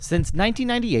Since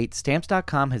 1998,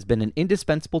 Stamps.com has been an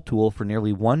indispensable tool for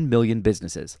nearly 1 million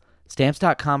businesses.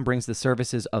 Stamps.com brings the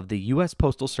services of the U.S.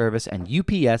 Postal Service and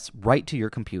UPS right to your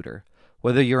computer.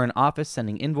 Whether you're an office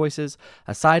sending invoices,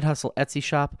 a side hustle Etsy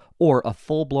shop, or a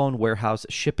full-blown warehouse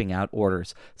shipping out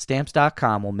orders,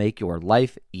 Stamps.com will make your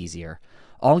life easier.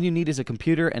 All you need is a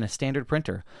computer and a standard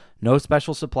printer. No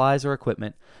special supplies or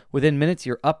equipment. Within minutes,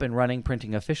 you're up and running,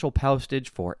 printing official postage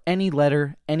for any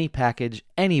letter, any package,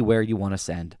 anywhere you want to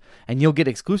send. And you'll get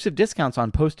exclusive discounts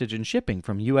on postage and shipping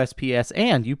from USPS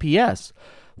and UPS.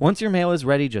 Once your mail is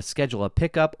ready, just schedule a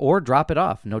pickup or drop it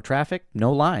off. No traffic,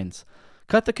 no lines.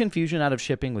 Cut the confusion out of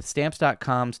shipping with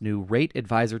Stamps.com's new Rate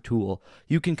Advisor tool.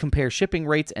 You can compare shipping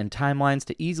rates and timelines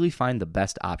to easily find the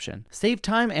best option. Save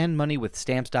time and money with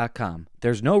Stamps.com.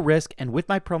 There's no risk, and with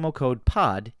my promo code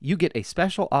POD, you get a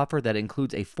special offer that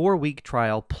includes a 4-week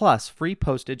trial plus free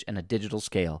postage and a digital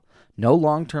scale. No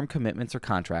long-term commitments or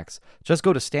contracts. Just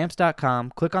go to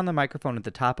Stamps.com, click on the microphone at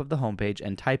the top of the homepage,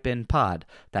 and type in POD.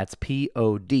 That's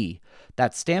P-O-D.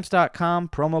 That's Stamps.com,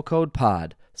 promo code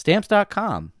POD.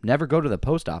 Stamps.com. Never go to the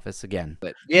post office again.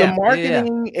 But the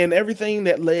marketing and everything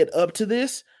that led up to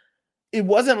this, it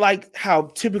wasn't like how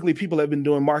typically people have been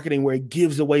doing marketing where it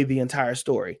gives away the entire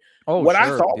story. What I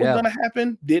thought was going to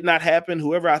happen did not happen.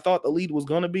 Whoever I thought the lead was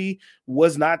going to be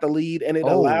was not the lead, and it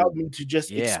allowed me to just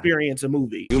experience a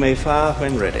movie. You may fire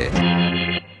when ready.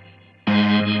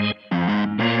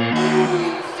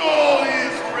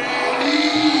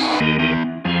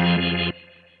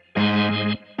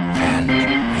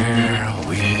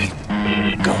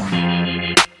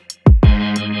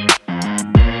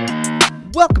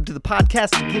 Welcome to the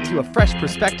podcast that gives you a fresh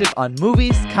perspective on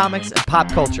movies, comics, and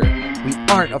pop culture. We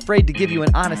aren't afraid to give you an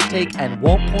honest take and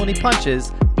won't pull any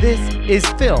punches. This is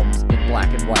Films in Black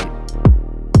and White.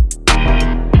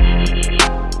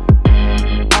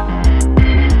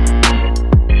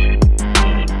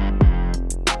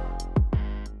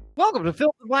 Welcome to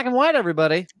Films in Black and White,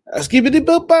 everybody.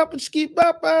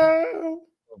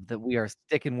 That we are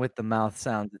sticking with the mouth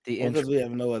sounds at the end because we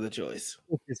have no other choice.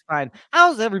 Which is fine.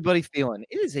 How's everybody feeling?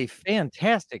 It is a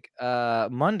fantastic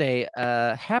Monday.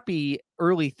 Happy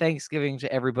early Thanksgiving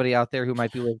to everybody out there who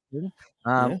might be listening.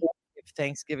 If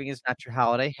Thanksgiving is not your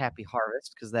holiday, happy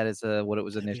harvest, because that is what it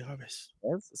was initially. Harvest.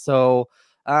 Yes. So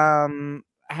I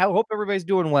hope everybody's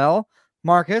doing well.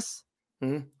 Marcus,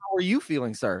 how are you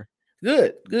feeling, sir?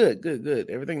 Good.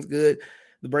 Everything's good.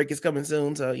 The break is coming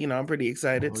soon, so I'm pretty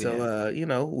excited.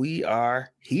 We are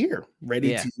here,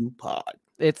 ready to pod.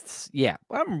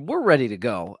 We're ready to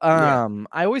go.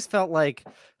 I always felt like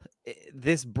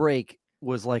this break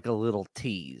was like a little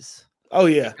tease. Oh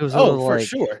yeah, it was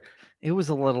sure. It was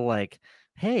a little like,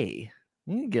 hey,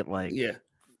 you can get like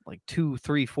 2,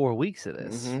 3, 4 weeks of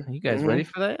this. Are you guys ready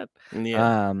for that?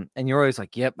 Yeah. And you're always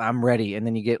like, yep, I'm ready. And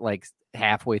then you get like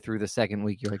halfway through the second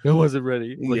week, you're like, I wasn't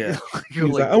ready. I'm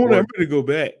ready to go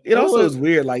back. It also is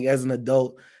weird, like as an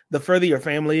adult, the further your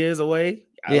family is away,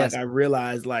 I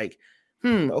realized like,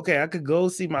 okay, I could go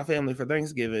see my family for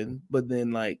Thanksgiving, but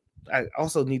then like I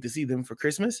also need to see them for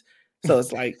Christmas. So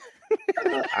it's like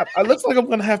it looks like I'm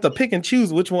gonna have to pick and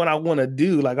choose which one I want to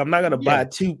do. Like I'm not gonna buy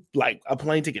a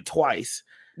plane ticket twice.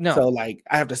 No. So like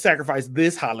I have to sacrifice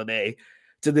this holiday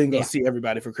to then go see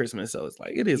everybody for Christmas. So it's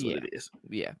like, it is what it is.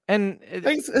 Yeah. And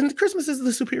Christmas is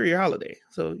the superior holiday.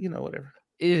 So, whatever.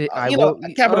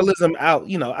 Capitalism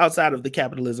outside of the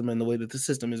capitalism and the way that the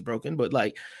system is broken. But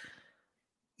like,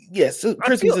 yes,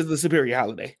 Christmas is the superior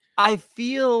holiday. I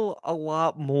feel a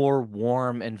lot more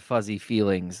warm and fuzzy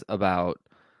feelings about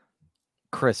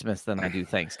Christmas than I do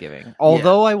Thanksgiving.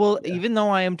 Although I will, even though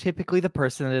I am typically the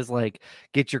person that is like,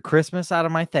 get your Christmas out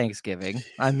of my Thanksgiving.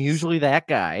 I'm usually that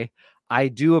guy. I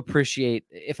do appreciate,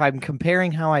 if I'm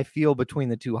comparing how I feel between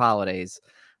the two holidays,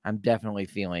 I'm definitely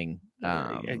feeling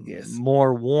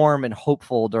more warm and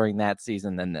hopeful during that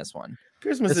season than this one.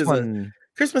 Christmas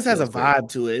has a vibe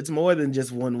to it. It's more than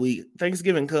just 1 week.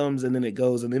 Thanksgiving comes and then it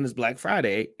goes, and then it's Black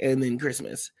Friday and then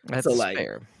Christmas. That's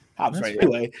fair.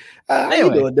 Anyway, how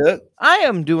you doing, Doug? I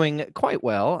am doing quite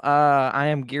well. I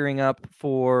am gearing up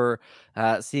for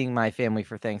seeing my family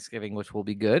for Thanksgiving, which will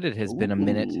be good. It has been a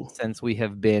minute since we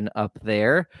have been up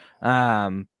there.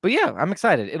 But yeah, I'm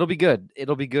excited. It'll be good.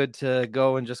 It'll be good to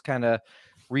go and just kind of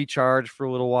recharge for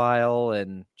a little while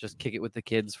and just kick it with the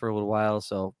kids for a little while.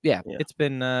 So yeah. It's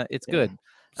been it's good.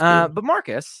 But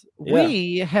Marcus,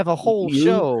 we have a whole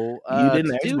show you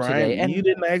didn't ask Brian today, and you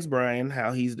didn't ask Brian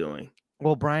how he's doing.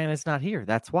 Well, Brian is not here.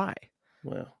 That's why.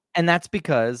 Well, and that's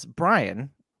because Brian,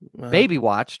 Baby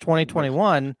Watch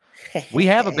 2021, we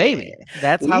have a baby.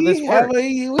 That's how this works.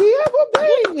 We have a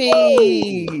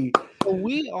baby.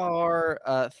 We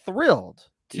are thrilled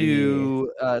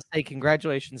to say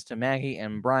congratulations to Maggie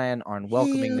and Brian on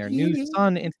welcoming their new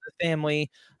son into the family.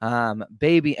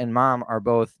 Baby and mom are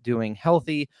both doing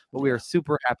healthy, but we are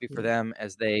super happy for them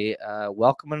as they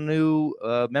welcome a new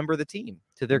member of the team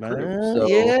to their crew.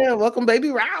 So, welcome baby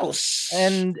Rouse.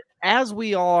 And as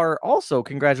we are also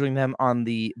congratulating them on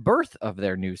the birth of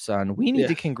their new son, we need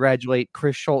to congratulate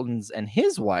Chris Schultens and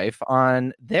his wife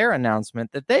on their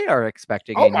announcement that they are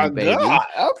expecting a new baby. God.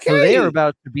 Okay. So they are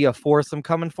about to be a foursome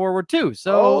coming forward too.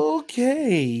 So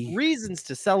okay, reasons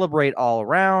to celebrate all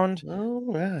around. All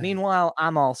right. Meanwhile,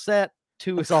 I'm all set.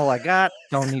 2 is all I got.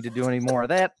 Don't need to do any more of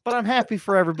that. But I'm happy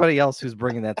for everybody else who's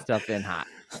bringing that stuff in hot.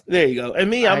 There you go. And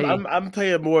me, I'm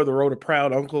playing more of the role of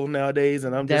proud uncle nowadays,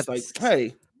 and I'm just like,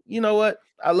 hey, you know what?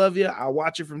 I love you. I'll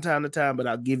watch it from time to time, but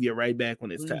I'll give you right back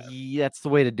when it's time. Yeah, that's the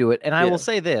way to do it. And I will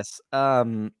say this: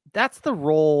 that's the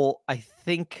role I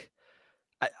think.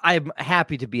 I'm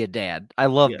happy to be a dad. I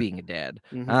love being a dad.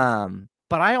 Mm-hmm.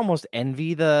 But I almost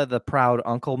envy the proud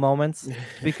uncle moments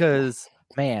because.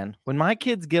 Man, when my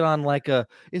kids get on like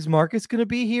is Marcus going to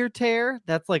be here tear?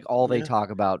 That's like all they talk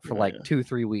about for like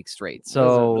 2-3 weeks straight.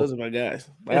 So those are my guys.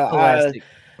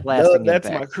 That's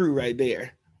my crew right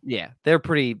there. Yeah, they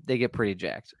get pretty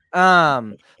jacked.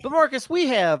 But Marcus,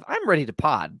 I'm ready to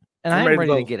pod and I'm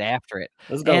ready to get after it.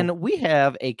 Let's go. And we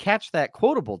have a catch that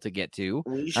quotable to get to.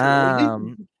 We sure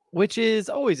do. Which is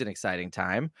always an exciting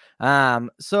time.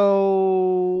 It's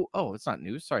not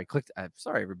news. Sorry,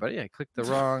 sorry, everybody. I clicked the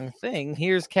wrong thing.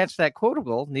 Here's catch that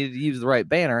quotable. Needed to use the right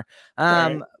banner.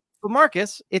 But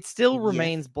Marcus, it still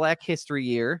remains Black History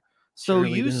Year. So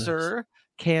sir,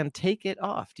 can take it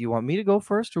off. Do you want me to go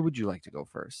first or would you like to go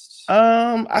first?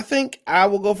 I think I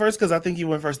will go first because I think you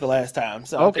went first the last time.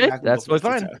 So okay, that's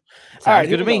fine. All right,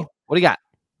 good to me. What do you got?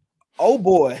 Oh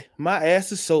boy, my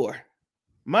ass is sore.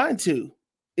 Mine too.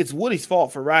 It's Woody's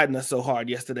fault for riding us so hard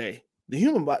yesterday. The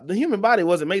human body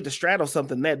wasn't made to straddle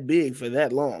something that big for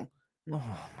that long. Oh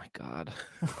my God.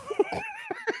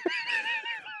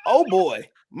 Oh boy,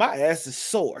 my ass is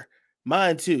sore.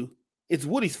 Mine too. It's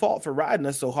Woody's fault for riding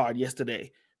us so hard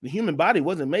yesterday. The human body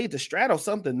wasn't made to straddle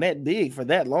something that big for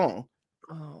that long.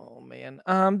 Oh man.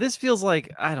 This feels like,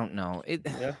 I don't know.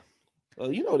 Yeah.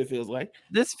 Well, you know what it feels like.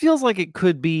 This feels like it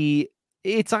could be.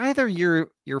 It's either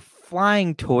your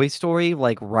flying Toy Story,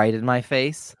 like right in my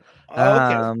face,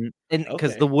 and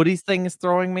because the Woody's thing is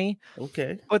throwing me.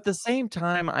 Okay, but at the same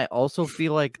time, I also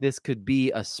feel like this could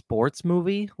be a sports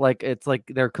movie. Like it's like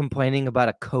they're complaining about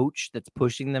a coach that's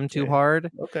pushing them too hard.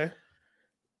 Okay,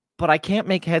 but I can't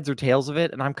make heads or tails of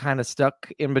it, and I'm kind of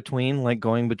stuck in between, like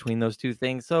going between those two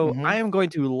things. So I am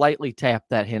going to lightly tap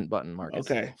that hint button, Marcus.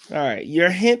 Okay, all right. Your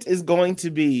hint is going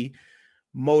to be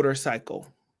motorcycle.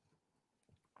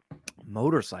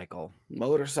 Motorcycle's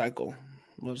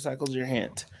your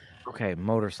hint. Okay,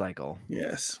 motorcycle.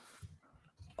 Yes.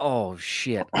 Oh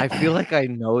shit, I feel like I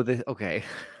know this. Okay,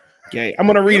 I'm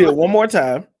gonna read it one more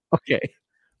time. Okay.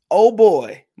 Oh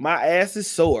boy, my ass is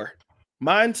sore.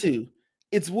 Mine too.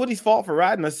 It's Woody's fault for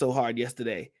riding us so hard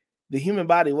yesterday. The human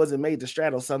body wasn't made to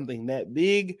straddle something that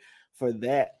big for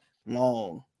that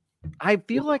long. I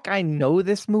feel like I know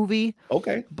this movie.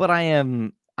 Okay. But I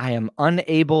am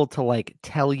unable to like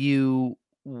tell you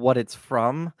what it's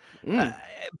from. But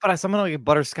I'm gonna like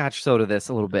butterscotch soda this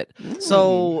a little bit.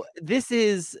 So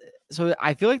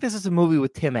I feel like this is a movie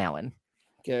with Tim Allen.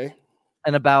 Okay.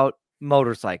 And about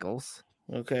motorcycles.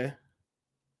 Okay.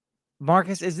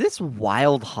 Marcus, is this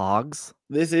Wild Hogs?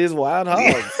 This is Wild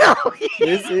Hogs.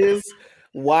 This is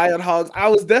Wild Hogs. I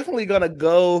was definitely gonna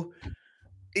go.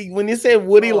 When you said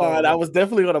Woody line, I was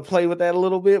definitely going to play with that a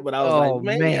little bit, but I was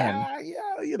like, man,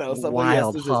 you know,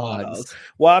 Wild Hogs.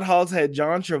 Wild Hogs had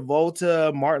John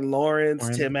Travolta, Martin Lawrence,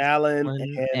 Tim Allen,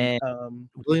 and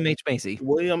William H. Macy.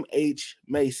 William H.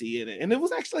 Macy in it, and it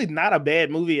was actually not a bad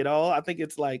movie at all. I think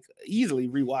it's like easily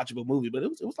rewatchable movie, but it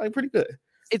was like pretty good.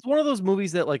 It's one of those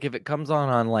movies that like if it comes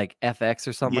on like FX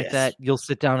or something like that, you'll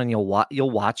sit down and you'll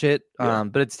watch it.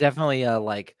 But it's definitely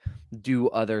like do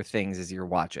other things as you're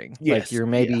watching. Like you're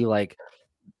maybe like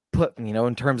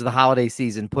in terms of the holiday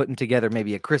season, putting together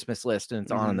maybe a Christmas list and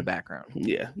it's on in the background.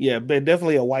 Yeah, but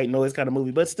definitely a white noise kind of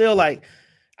movie. But still, like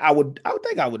I would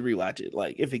think I would rewatch it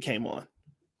like if it came on.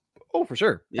 Oh, for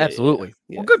sure, absolutely.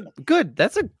 Well, good.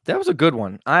 That was a good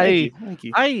one. Thank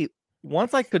you.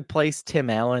 Once I could place Tim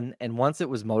Allen, and once it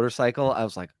was motorcycle, I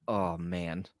was like, "Oh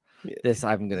man, this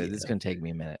is gonna take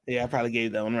me a minute." Yeah, I probably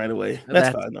gave that one right away.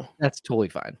 That's fine though. That's totally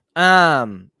fine. All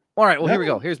right, well here we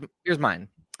go. Here's mine.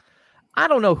 I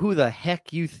don't know who the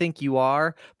heck you think you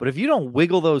are, but if you don't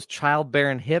wiggle those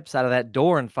childbearing hips out of that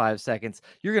door in 5 seconds,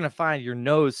 you're gonna find your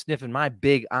nose sniffing my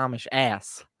big Amish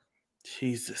ass.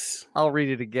 Jesus. I'll read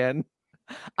it again.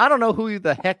 I don't know who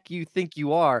the heck you think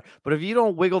you are, but if you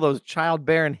don't wiggle those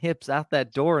childbearing hips out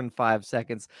that door in 5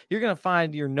 seconds, you're going to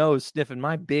find your nose sniffing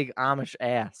my big Amish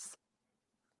ass.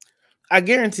 I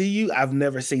guarantee you, I've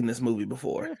never seen this movie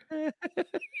before.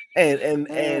 And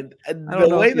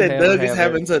the way that Doug is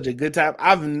having such a good time,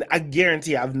 I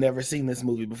guarantee I've never seen this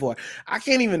movie before. I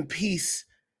can't even piece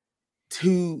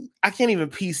two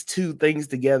things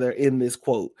together in this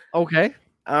quote. Okay.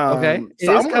 Okay.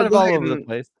 So I'm kind of all over the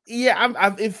place.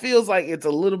 Yeah, it feels like it's a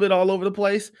little bit all over the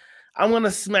place. I'm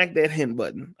gonna smack that hint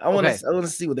button. I want to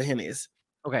see what the hint is.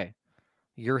 Okay.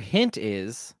 Your hint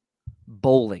is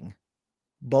bowling.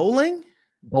 Bowling?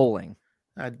 Bowling.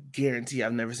 I guarantee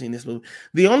I've never seen this movie.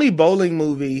 The only bowling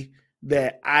movie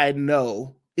that I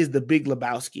know is The Big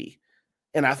Lebowski.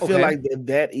 And I feel like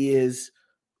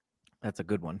that's a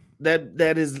good one.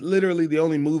 That is literally the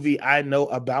only movie I know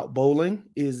about bowling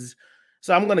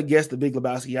so I'm going to guess The Big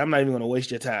Lebowski. I'm not even going to waste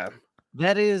your time.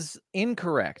 That is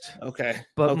incorrect. Okay.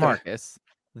 But Marcus,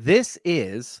 this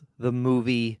is the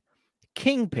movie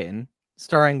Kingpin,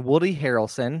 starring Woody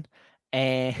Harrelson,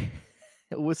 and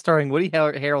it was starring Woody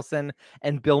Harrelson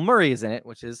and Bill Murray is in it,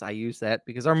 which is, I use that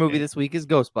because our movie this week is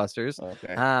Ghostbusters.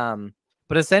 Okay.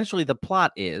 But essentially the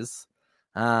plot is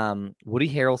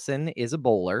Woody Harrelson is a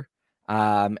bowler.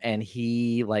 And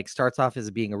he starts off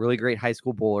as being a really great high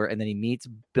school bowler, and then he meets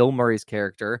Bill Murray's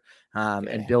character.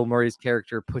 And Bill Murray's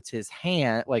character puts his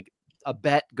hand, a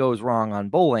bet goes wrong on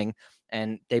bowling,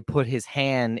 and they put his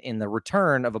hand in the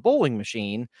return of a bowling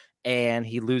machine, and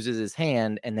he loses his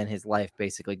hand, and then his life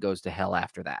basically goes to hell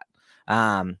after that.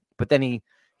 But then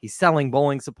he's selling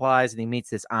bowling supplies, and he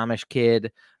meets this Amish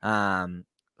kid,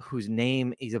 whose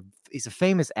name he's a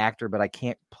famous actor, but I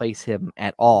can't place him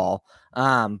at all.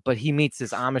 But he meets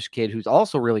this Amish kid who's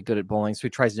also really good at bowling, so he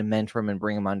tries to mentor him and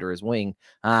bring him under his wing.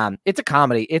 It's a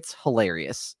comedy. It's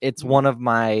hilarious. It's one of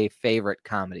my favorite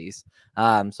comedies.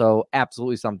 So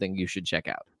absolutely something you should check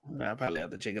out. I probably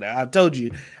have to check it out. I told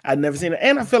you I'd never seen it,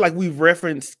 and I feel like we've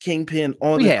referenced Kingpin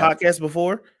on the podcast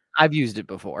before. I've used it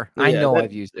before. Yeah,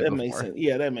 I've used it before. Makes sense.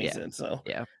 Yeah, that makes sense. So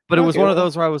yeah, but it was one of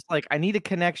those where I was like, I need a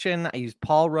connection. I used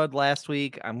Paul Rudd last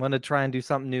week. I'm going to try and do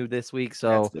something new this week.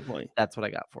 So that's a good point. That's what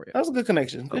I got for you. That was a good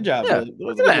connection. Good job. Yeah,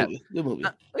 look at that. Good movie.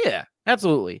 Yeah,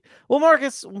 absolutely. Well,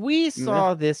 Marcus, we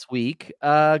saw this week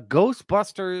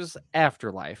Ghostbusters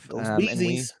Afterlife.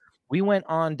 And we went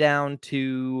on down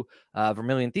to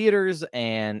Vermilion Theaters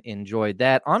and enjoyed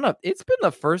that. It's been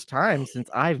the first time since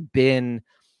I've been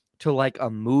to a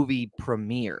movie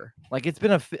premiere. It's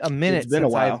been a minute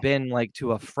since I've been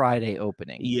to a Friday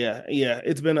opening. Yeah.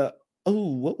 It's been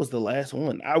what was the last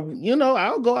one?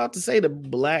 I'll go out to say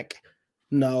Avengers.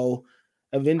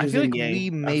 I feel like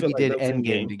we maybe did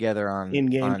Endgame together on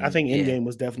Endgame. I think Endgame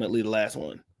was definitely the last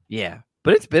one. Yeah,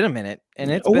 but it's been a minute, and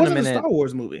it's been a minute. A Star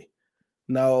Wars movie?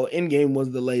 No, Endgame was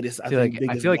the latest. I feel like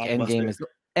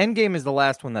Endgame is the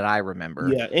last one that I remember.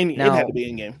 Yeah, it had to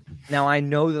be Endgame. Now I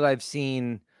know that I've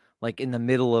seen in the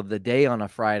middle of the day on a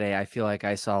Friday, I feel like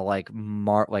I saw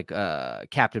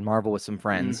Captain Marvel with some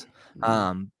friends.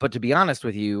 Mm-hmm. But to be honest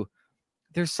with you,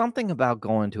 there's something about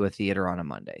going to a theater on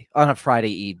a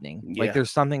Friday evening. Yeah. There's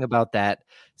something about that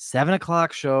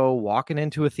 7:00 show, walking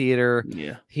into a theater,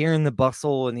 hearing the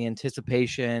bustle and the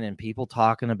anticipation and people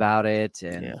talking about it.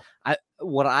 And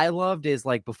what I loved is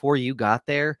before you got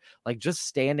there, just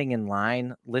standing in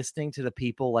line, listening to the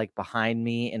people behind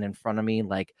me and in front of me,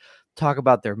 talk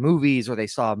about their movies, or they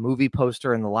saw a movie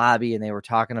poster in the lobby and they were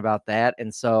talking about that.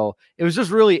 And so it was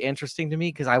just really interesting to me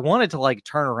because I wanted to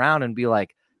turn around and be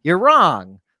like, you're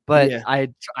wrong. But I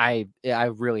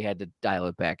really had to dial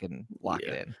it back and lock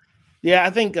it in. Yeah, I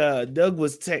think Doug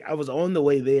I was on the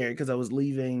way there because I was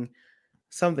leaving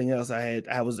something else.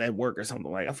 I was at work or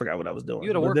something. I forgot what I was doing. You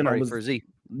had a work party for Z.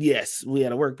 Yes, we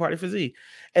had a work party for Z.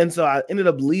 And so I ended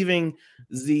up leaving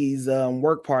Z's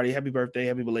work party. Happy birthday,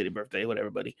 happy belated birthday, whatever,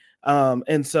 buddy.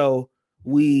 And so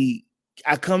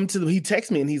I come to he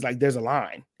texts me and he's like, there's a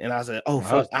line. And I said,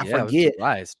 I forget.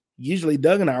 Usually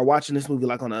Doug and I are watching this movie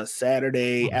on a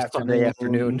Saturday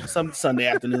afternoon, some Sunday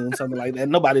afternoon, something like that.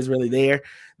 Nobody's really there.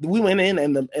 We went in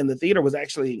and the theater was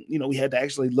actually, we had to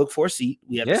actually look for a seat.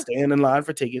 We had to stand in line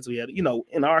for tickets. We had,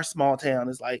 in our small town,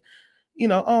 it's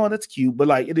that's cute.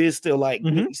 But it is still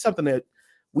something that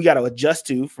we got to adjust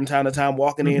to from time to time,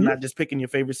 walking in, not just picking your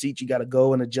favorite seat. You got to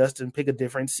go and adjust and pick a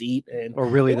different seat. Or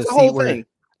really the seat where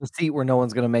the seat where no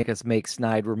one's going to make us make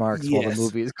snide remarks while the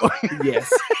movie is going.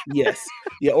 Yes.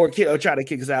 Yeah. Or try to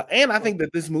kick us out. And I think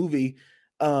that this movie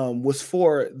was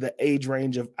for the age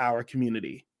range of our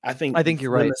community. I think you're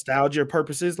right. Nostalgia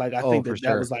purposes. I think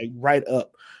that was right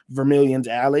up Vermilion's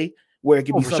alley where it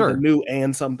could be something new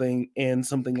and something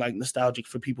like nostalgic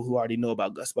for people who already know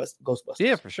about Ghostbusters.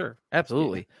 Yeah, for sure.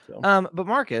 Absolutely. Yeah, so. But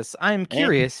Marcus, I'm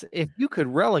curious if you could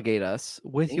relegate us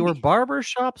with your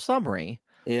barbershop summary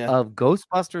of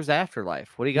Ghostbusters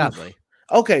Afterlife. What do you got, buddy?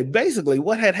 Okay, basically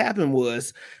what had happened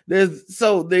was this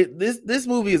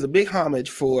movie is a big homage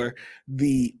for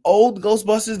the old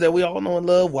Ghostbusters that we all know and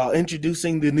love while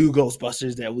introducing the new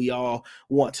Ghostbusters that we all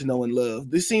want to know and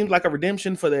love. This seems like a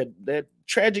redemption for that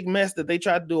tragic mess that they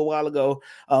tried to do a while ago.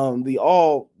 The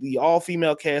all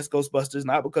female cast Ghostbusters,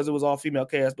 not because it was all female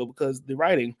cast, but because the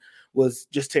writing was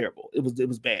just terrible. It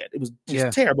was bad. It was just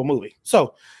a terrible movie.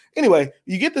 So anyway,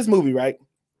 you get this movie, right?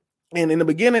 And in the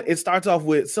beginning, it starts off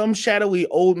with some shadowy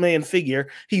old man figure.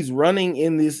 He's running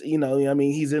in this,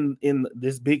 he's in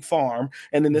this big farm,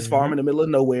 and in this farm in the middle of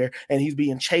nowhere, and he's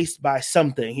being chased by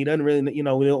something. He doesn't really, we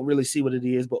don't really see what it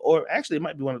is, or actually it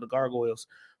might be one of the gargoyles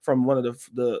from one of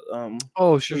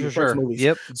the sure movies.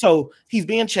 Yep. So he's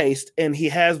being chased, and he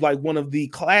has like one of the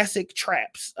classic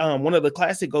traps, one of the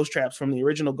classic ghost traps from the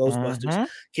original Ghostbusters,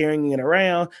 carrying it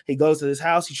around. He goes to his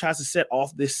house. He tries to set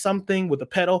off this something with a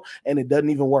pedal, and it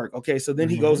doesn't even work. Okay, so then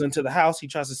he goes into the house.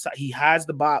 He hides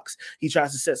the box. He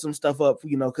tries to set some stuff up,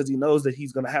 because he knows that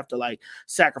he's gonna have to like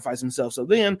sacrifice himself. So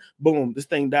then, boom, this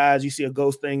thing dies. You see a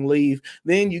ghost thing leave.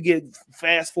 Then you get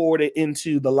fast forwarded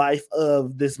into the life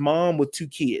of this mom with 2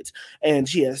 kids. And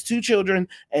she has 2 children,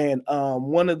 and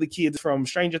one of the kids from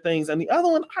Stranger Things, and the other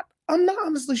one, I'm not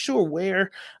honestly sure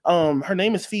where. Her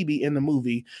name is Phoebe in the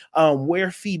movie, where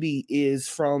Phoebe is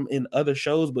from in other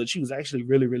shows, but she was actually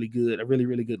really, really good, a really,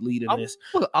 really good lead in this.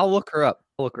 I'll look her up.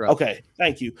 Okay,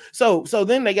 thank you. So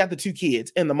then they got the 2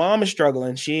 kids, and the mom is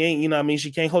struggling. She ain't, she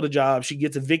can't hold a job. She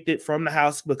gets evicted from the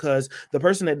house because the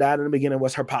person that died in the beginning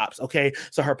was her pops. Okay,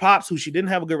 so her pops, who she didn't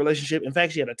have a good relationship. In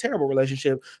fact, she had a terrible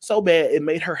relationship, so bad it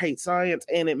made her hate science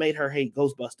and it made her hate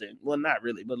Ghostbusting. Well, not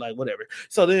really, but like whatever.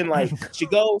 So then like she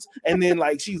goes, and then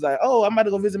like she's like, oh, I'm about to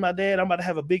go visit my dad. I'm about to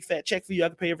have a big fat check for you. I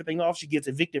can pay everything off. She gets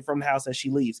evicted from the house as she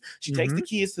leaves. She takes the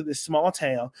kids to this small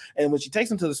town, and when she takes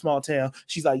them to the small town,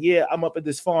 she's like, yeah, I'm up at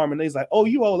this farm, and he's like, oh,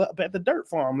 you all up at the dirt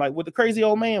farm, like with the crazy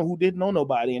old man who didn't know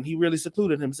nobody, and he really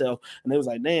secluded himself. And they was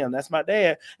like, damn, that's my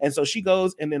dad. And so she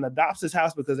goes and then adopts his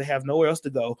house because they have nowhere else to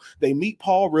go. They meet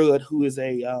Paul Rudd, who is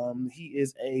a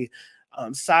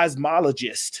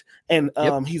seismologist, and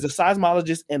he's a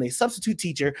seismologist and a substitute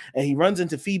teacher, and he runs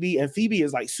into Phoebe, and Phoebe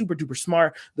is like super duper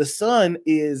smart. The son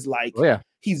is like,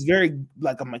 he's very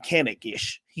like a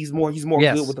mechanic-ish. He's more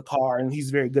good with the car, and he's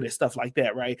very good at stuff like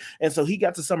that, right? And so he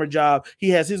got the summer job. He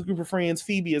has his group of friends.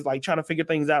 Phoebe is like trying to figure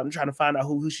things out and trying to find out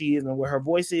who she is and where her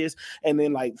voice is, and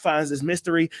then like finds this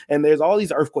mystery. And there's all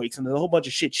these earthquakes, and there's a whole bunch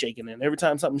of shit shaking. And every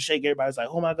time something shakes, everybody's like,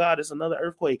 "Oh my God, it's another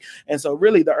earthquake!" And so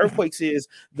really, the earthquakes is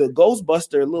the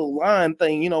Ghostbuster little line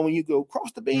thing. When you go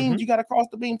cross the beam, you got to cross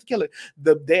the beam to kill it.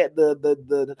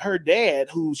 Her dad,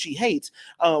 who she hates,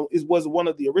 was one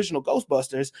of the original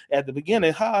Ghostbusters at the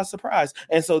beginning. Surprise!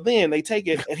 And so then they take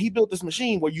it, and he built this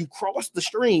machine where you cross the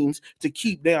streams to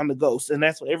keep down the ghosts. And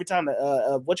that's what every time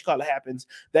happens,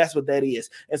 that's what that is.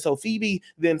 And so Phoebe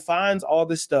then finds all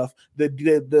this stuff.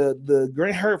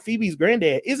 Phoebe's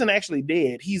granddad isn't actually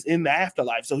dead. He's in the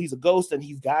afterlife. So he's a ghost, and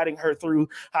he's guiding her through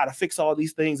how to fix all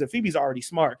these things. And Phoebe's already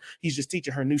smart. He's just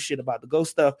teaching her new shit about the ghost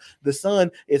stuff. The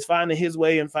son is finding his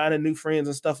way and finding new friends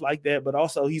and stuff like that. But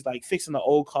also he's like fixing the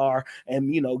old car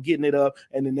and, getting it up.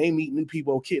 And then they meet new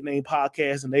people, Kid Named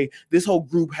Podcast. And this whole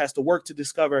group has to work to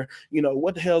discover,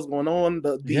 what the hell's going on.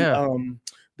 The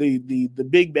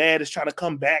big bad is trying to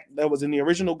come back. That was in the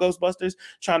original Ghostbusters,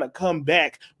 trying to come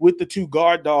back with the 2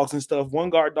 guard dogs and stuff. One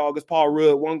guard dog is Paul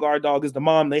Rudd. One guard dog is the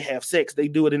mom. They have sex. They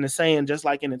do it in the sand, just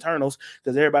like in Eternals,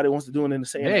 because everybody wants to do it in the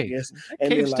sand, I guess.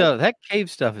 That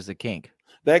cave stuff is a kink.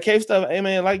 That cave stuff, hey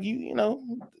man, like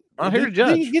I'm here to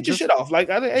judge. Get your shit off. Like,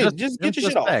 just get your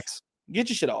shit off. Get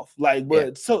your shit off. Like,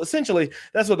 but so essentially,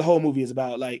 that's what the whole movie is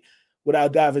about. Like,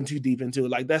 without diving too deep into it,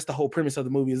 like that's the whole premise of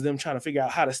the movie, is them trying to figure out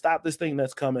how to stop this thing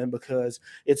that's coming, because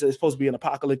it's supposed to be an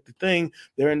apocalyptic thing.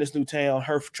 They're in this new town,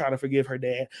 her trying to forgive her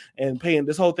dad, and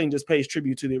this whole thing just pays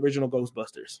tribute to the original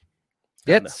Ghostbusters.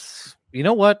 You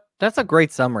know what? That's a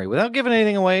great summary. Without giving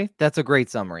anything away, that's a great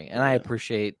summary, and I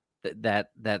appreciate that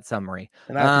summary.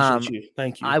 And I appreciate you.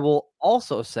 Thank you. I will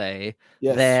also say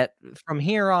that from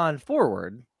here on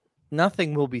forward,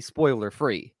 nothing will be spoiler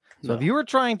free. So if you were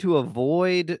trying to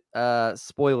avoid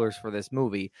spoilers for this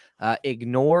movie,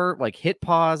 hit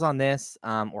pause on this,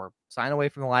 or sign away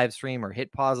from the live stream, or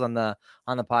hit pause on the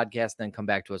podcast, then come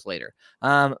back to us later.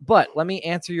 But let me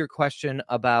answer your question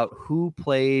about who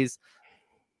plays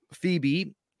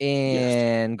Phoebe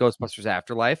in Ghostbusters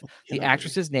Afterlife. The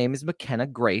actress's name is McKenna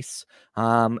Grace.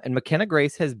 And McKenna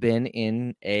Grace has been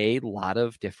in a lot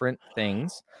of different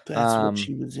things. That's what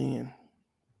she was in.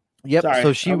 Yep. Sorry,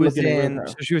 so she was in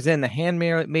The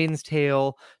Handmaid's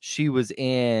Tale. She was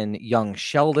in Young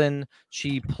Sheldon.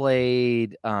 She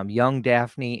played young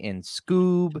Daphne in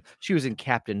Scoob. She was in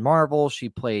Captain Marvel. She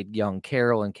played young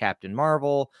Carol in Captain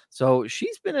Marvel. So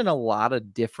she's been in a lot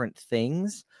of different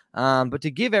things. But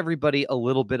to give everybody a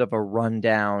little bit of a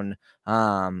rundown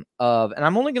and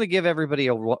I'm only going to give everybody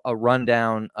a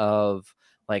rundown of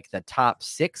like the top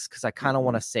 6 because I kind of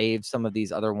want to save some of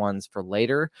these other ones for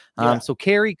later. So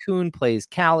Carrie Coon plays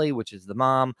Callie, which is the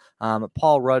mom.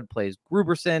 Paul Rudd plays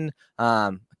Gruberson.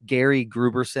 Gary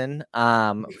Gruberson,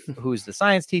 who's the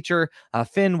science teacher.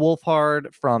 Finn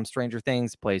Wolfhard from Stranger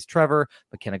Things plays Trevor.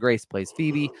 McKenna Grace plays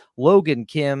Phoebe. Logan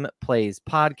Kim plays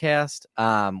Podcast,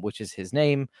 which is his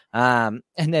name. And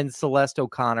then Celeste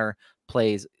O'Connor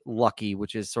plays Lucky,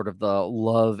 which is sort of the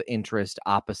love interest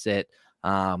opposite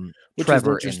which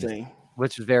Trevor, is interesting.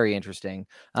 Which is very interesting.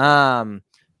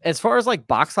 As far as like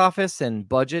box office and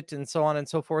budget and so on and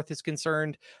so forth is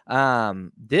concerned,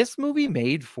 this movie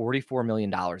made $44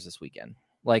 million this weekend.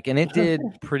 Like, and it did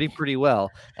pretty well.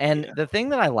 And the thing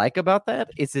that I like about that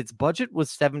is its budget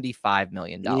was $75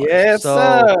 million. Yes,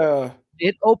 so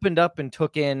it opened up and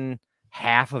took in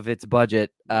half of its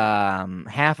budget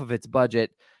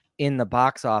in the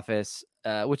box office.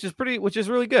 Which is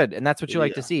really good, and that's what you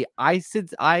like to see. I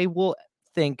would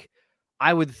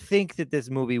think that this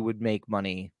movie would make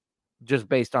money just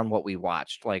based on what we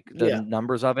watched, like the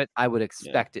numbers of it. I would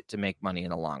expect it to make money in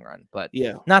the long run, but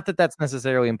not that that's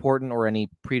necessarily important or any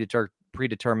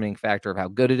predetermining factor of how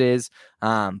good it is.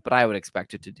 But I would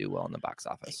expect it to do well in the box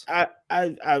office.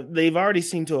 They've already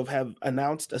seemed to have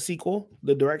announced a sequel.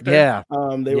 The director, he's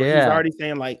already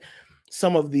saying like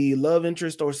some of the love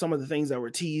interest or some of the things that were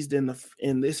teased in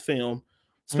this film,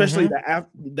 especially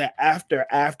the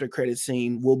after credit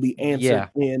scene, will be answered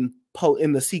in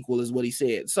the sequel, is what he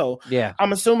said. So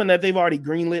I'm assuming that they've already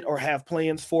greenlit or have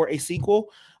plans for a sequel.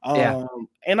 And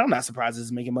I'm not surprised it's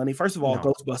making money. First of all,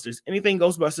 Ghostbusters, anything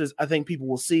Ghostbusters, I think people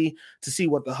will see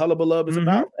what the hullabaloo is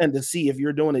about and to see if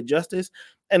you're doing it justice.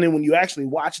 And then when you actually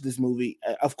watch this movie,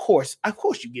 of course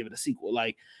you give it a sequel.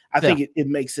 Like I think it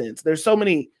makes sense. There's so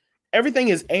many. Everything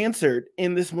is answered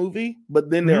in this movie, but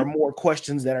then there are more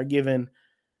questions that are given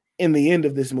in the end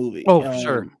of this movie.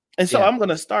 Sure. And so I'm going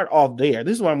to start off there.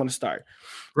 This is where I'm going to start.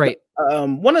 Great.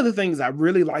 One of the things I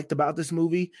really liked about this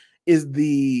movie is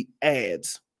the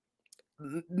ads.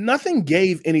 Nothing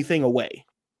gave anything away.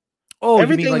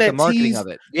 Everything you mean like the marketing of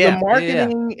it. The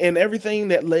marketing and everything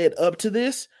that led up to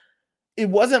this, it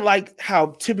wasn't like how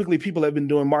typically people have been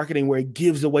doing marketing where it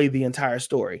gives away the entire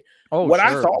story. What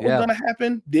I thought was going to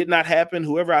happen did not happen.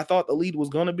 Whoever I thought the lead was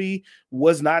going to be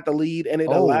was not the lead, and it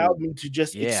allowed me to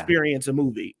just experience a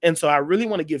movie. And so I really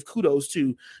want to give kudos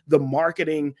to the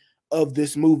marketing of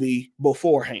this movie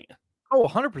beforehand.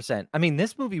 100%. I mean,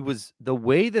 this movie was the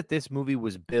way that this movie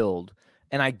was billed,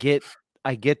 and I get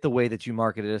the way that you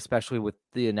marketed, especially with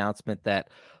the announcement that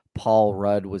Paul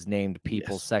Rudd was named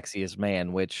People's Sexiest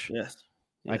Man, which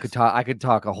I could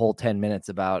talk a whole 10 minutes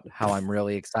about how I'm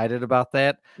really excited about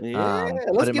that.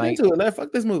 Let's get into it.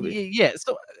 Fuck this movie.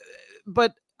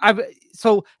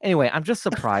 So anyway, I'm just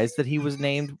surprised that he was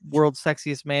named World's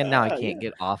Sexiest Man. Now I can't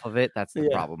get off of it. That's the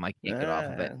problem. I can't get off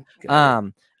of it.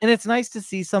 And it's nice to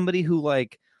see somebody who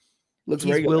like looks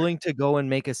he's willing to go and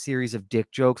make a series of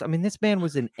dick jokes. I mean, this man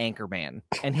was an Anchorman,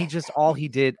 and he just all he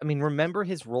did. I mean, remember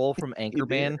his role from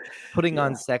Anchorman, putting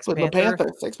on Sex Panther?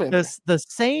 The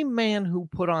same man who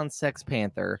put on Sex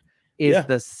Panther is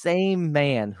the same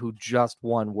man who just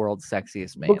won World's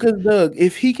Sexiest Man. Because Doug,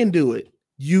 if he can do it,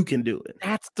 you can do it.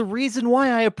 That's the reason why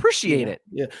I appreciate it.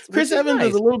 Yeah, Chris Evans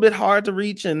is a little bit hard to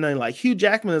reach, and then like Hugh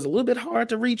Jackman is a little bit hard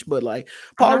to reach, but like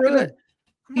Paul Rudd.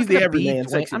 He's the everyman.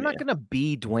 I'm not going to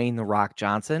be Dwayne The Rock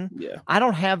Johnson. Yeah. I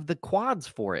don't have the quads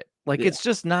for it. Like, it's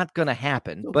just not going to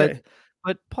happen. Okay.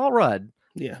 But Paul Rudd,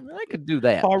 I could do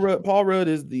that. Paul Rudd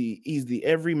is he's the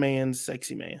everyman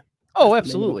sexy man. Oh,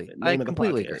 absolutely. I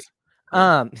completely agree.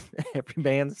 Every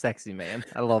man's sexy man.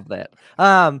 I love that.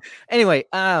 Anyway,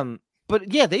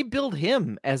 but yeah, they build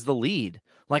him as the lead.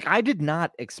 Like, I did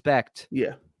not expect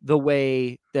the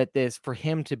way that for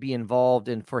him to be involved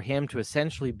and for him to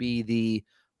essentially be the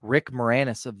Rick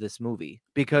Moranis of this movie,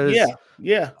 because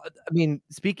I mean,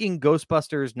 speaking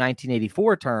Ghostbusters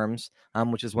 1984 terms,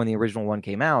 which is when the original one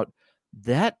came out,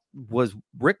 that was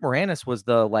Rick Moranis was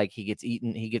the like he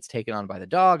gets taken on by the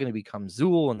dog and he becomes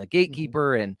Zool and the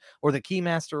gatekeeper or the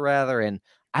keymaster rather, and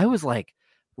I was like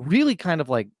really kind of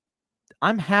like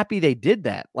I'm happy they did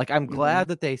that. Like, I'm glad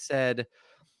that they said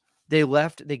they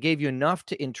gave you enough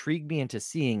to intrigue me into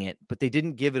seeing it, but they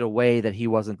didn't give it away that he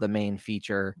wasn't the main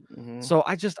feature. So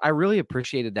I really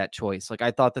appreciated that choice. Like,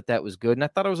 I thought that was good. And I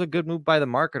thought it was a good move by the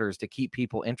marketers to keep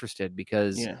people interested,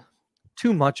 because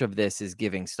too much of this is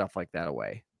giving stuff like that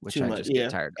away, which I just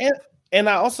get tired of. And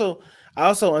I also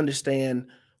understand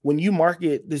when you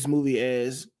market this movie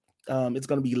as it's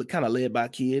going to be kind of led by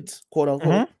kids, quote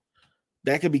unquote,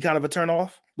 that could be kind of a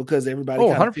turnoff, because everybody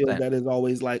kind of feels that is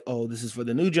always like, oh, this is for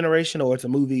the new generation, or it's a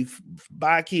movie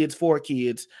by kids for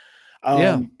kids.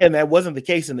 And that wasn't the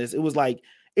case in this. It was like,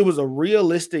 it was a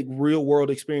realistic, real world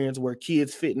experience where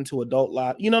kids fit into adult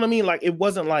life. You know what I mean? Like, it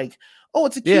wasn't like, oh,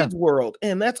 it's a kid's world,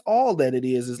 and that's all that it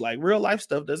is like real life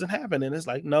stuff doesn't happen. And it's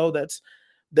like, no, that's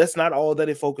not all that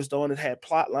it focused on. It had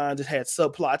plot lines, it had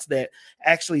subplots that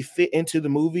actually fit into the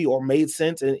movie or made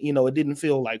sense, and it didn't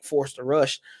feel like forced or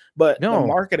rushed. But the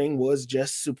marketing was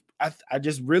just super. I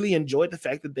just really enjoyed the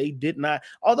fact that they did not,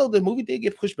 although the movie did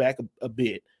get pushed back a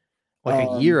bit, like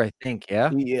a year, I think.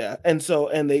 And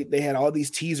they had all these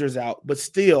teasers out, but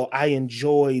still I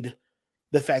enjoyed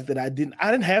the fact that I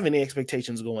didn't have any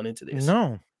expectations going into this.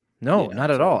 No,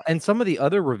 not at all. And some of the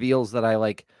other reveals that I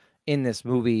like in this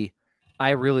movie, I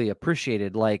really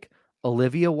appreciated, like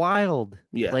Olivia Wilde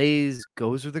plays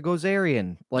Gozer the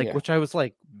Gozerian, which I was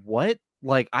like, what?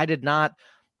 Like, I did not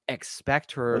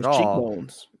expect her at all.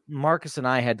 Cheekbones. Marcus and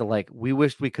I had to we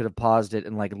wished we could have paused it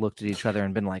and looked at each other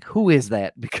and been like, who is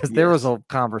that? Because there was a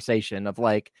conversation of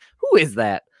who is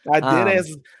that? I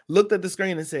looked at the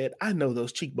screen and said, I know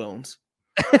those cheekbones.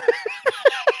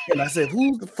 And I said,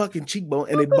 who's the fucking cheekbone?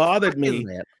 And it bothered me.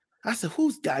 I said,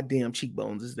 whose goddamn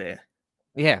cheekbones is that?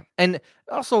 Yeah. And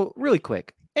also, really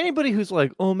quick, anybody who's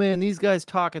like, oh man, these guys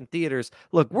talk in theaters,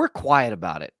 look, we're quiet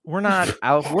about it. We're not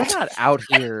out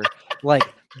here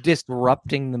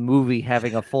disrupting the movie,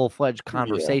 having a full-fledged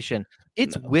conversation.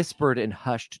 It's whispered and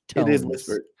hushed tones. It is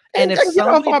whispered. And if get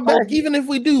off our back, even if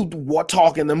we do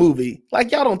talk in the movie,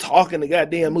 y'all don't talk in the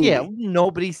goddamn movie. Yeah,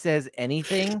 nobody says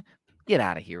anything. Get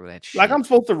out of here with that shit. I'm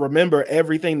supposed to remember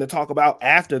everything to talk about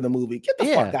after the movie. Get the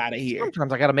fuck out of here.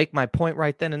 Sometimes I got to make my point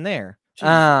right then and there.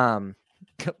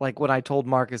 Like when I told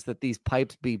Marcus that these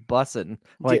pipes be bussin'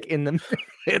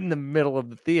 in the middle of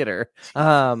the theater,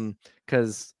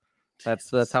 because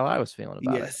that's how I was feeling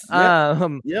about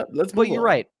it. Let's. But you're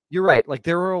right. You're right. Like,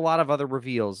 there were a lot of other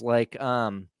reveals. Like,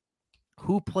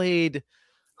 who played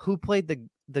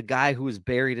the guy who was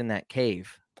buried in that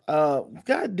cave?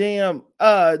 Goddamn.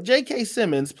 J.K.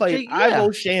 Simmons played Ivo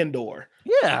Shandor.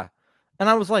 Yeah, and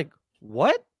I was like,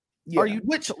 what? Yeah.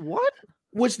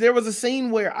 Which there was a scene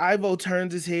where Ivo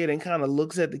turns his head and kind of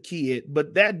looks at the kid,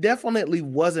 but that definitely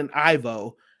wasn't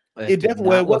Ivo. It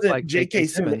definitely wasn't J.K.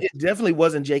 Simmons. It definitely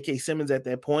wasn't J.K. Simmons at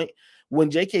that point. When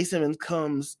J.K. Simmons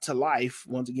comes to life,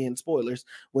 once again, spoilers,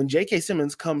 when J.K.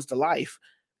 Simmons comes to life,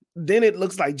 then it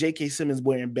looks like J.K. Simmons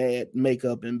wearing bad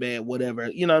makeup and bad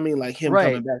whatever. You know what I mean? Like him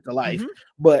coming back to life.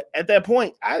 But at that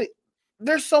point,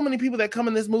 there's so many people that come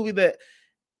in this movie that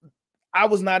I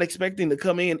was not expecting to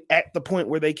come in at the point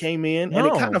where they came in. And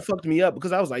it kind of fucked me up,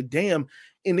 because I was like, damn,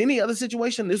 in any other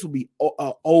situation, this would be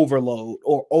overload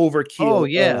or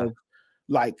overkill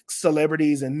of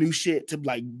celebrities and new shit to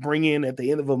bring in at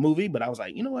the end of a movie. But I was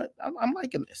like, you know what? I'm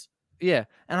liking this. Yeah.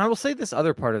 And I will say this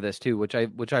other part of this too, which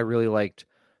I really liked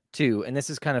too. And this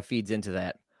is kind of feeds into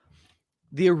that.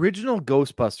 The original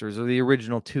Ghostbusters, or the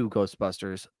original two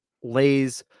Ghostbusters,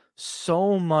 lays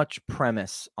so much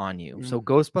premise on you. So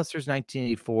Ghostbusters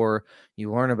 1984,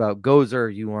 you learn about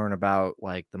Gozer, you learn about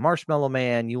the Marshmallow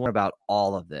Man, you learn about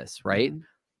all of this, right?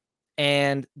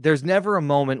 And there's never a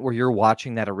moment where you're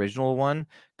watching that original one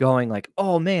going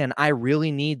oh man, I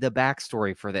really need the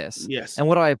backstory for this. Yes. And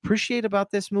what I appreciate about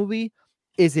this movie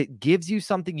is it gives you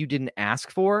something you didn't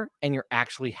ask for, and you're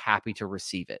actually happy to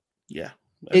receive it. Yeah.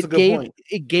 That's a good point.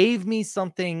 It gave me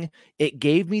something. It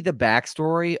gave me the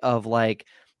backstory of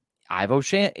Ivo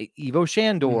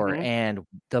Shandor and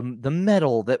the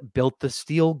metal that built the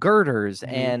steel girders,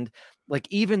 and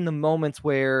even the moments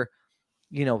where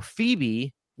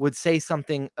Phoebe would say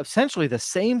something essentially the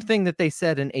same thing that they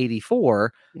said in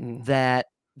 84 that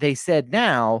they said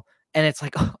now, and it's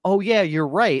oh yeah, you're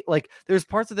right. There's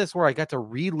parts of this where I got to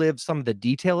relive some of the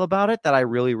detail about it that I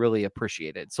really, really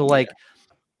appreciated. So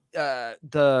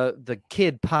the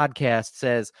Kid podcast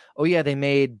says, oh yeah, they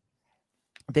made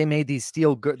these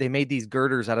these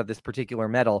girders out of this particular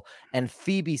metal, and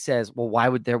Phoebe says, well, why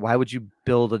would you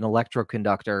build an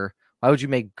electroconductor? Why would you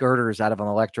make girders out of an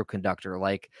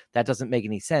electroconductor? That doesn't make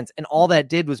any sense. And all that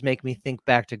did was make me think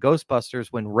back to Ghostbusters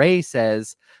when Ray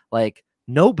says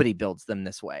nobody builds them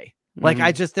this way.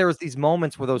 Like there was these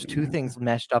moments where those two things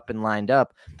meshed up and lined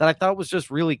up that I thought was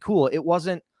just really cool. It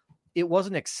wasn't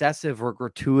excessive or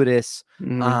gratuitous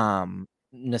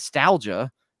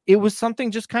nostalgia. It was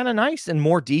something just kind of nice and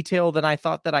more detail than I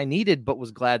thought that I needed, but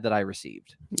was glad that I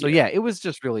received. So yeah, it was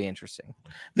just really interesting.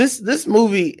 This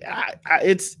movie,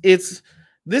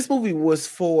 this movie was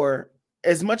for,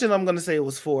 as much as I'm going to say it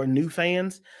was for new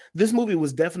fans, this movie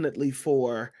was definitely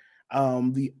for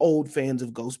the old fans of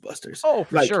Ghostbusters. Oh,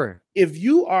 for sure. If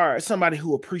you are somebody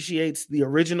who appreciates the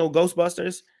original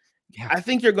Ghostbusters, I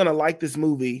think you're going to like this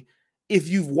movie. If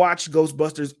you've watched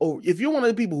Ghostbusters, or if you're one of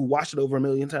the people who watched it over 1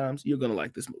 million times, you're going to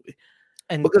like this movie.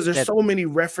 And because there's so many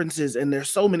references and there's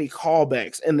so many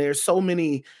callbacks and there's so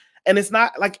many, and it's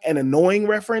not like an annoying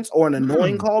reference or an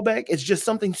annoying callback. It's just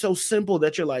something so simple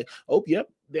that you're like, oh, yep,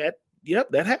 that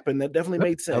happened. That definitely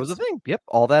made sense. That was the thing. Yep.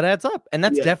 All that adds up. And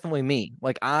that's definitely me.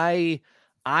 Like I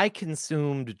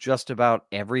consumed just about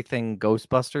everything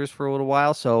Ghostbusters for a little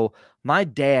while. So my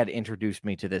dad introduced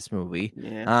me to this movie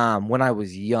when I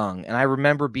was young. And I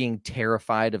remember being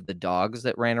terrified of the dogs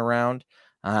that ran around.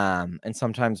 And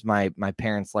sometimes my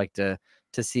parents like to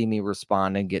see me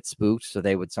respond and get spooked. So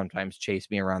they would sometimes chase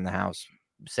me around the house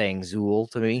saying Zool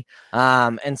to me.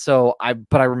 And so I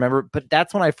remember, but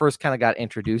that's when I first kind of got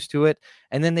introduced to it.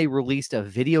 And then they released a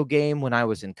video game when I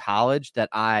was in college that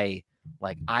I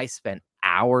spent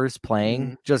hours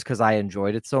playing just because I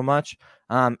enjoyed it so much.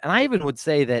 And I even would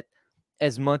say that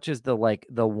as much as the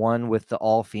one with the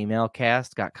all-female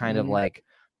cast got kind of like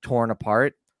torn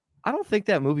apart, I don't think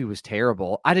that movie was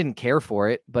terrible. I didn't care for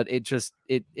it, but it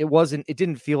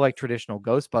didn't feel like traditional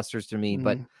Ghostbusters to me,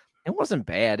 but it wasn't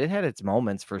bad. It had its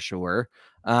moments for sure.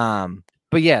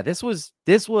 But yeah, this was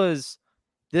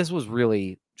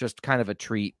really just kind of a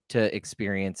treat to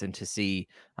experience and to see.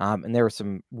 And there were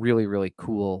some really, really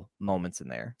cool moments in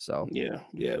there. So yeah,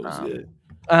 it was good.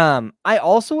 I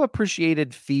also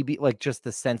appreciated Phoebe, like just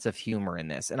the sense of humor in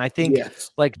this. And I think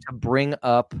like to bring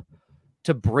up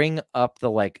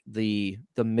the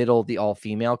middle, the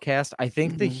all-female cast, I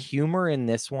think the humor in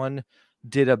this one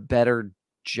did a better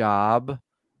job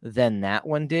than that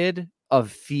one did of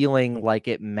feeling like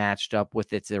it matched up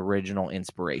with its original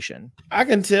inspiration. I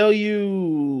can tell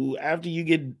you after you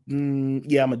get I'm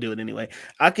gonna do it anyway.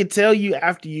 I can tell you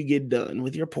after you get done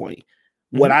with your point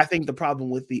what I think the problem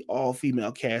with the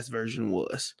all-female cast version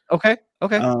was. Okay.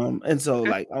 And so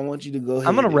I want you to go ahead.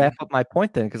 I'm gonna wrap up my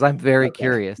point then because I'm very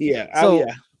curious.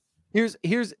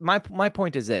 Here's my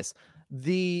point is this.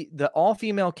 The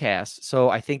all-female cast, so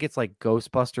I think it's like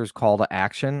Ghostbusters Call to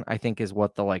Action, I think is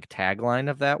what the like tagline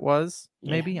of that was.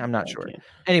 Maybe I'm not sure.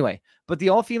 Anyway, but the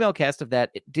all-female cast of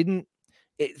that,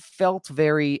 it felt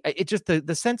very, it just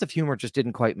the sense of humor just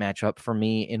didn't quite match up for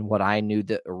me in what I knew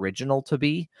the original to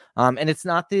be. And it's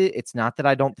not that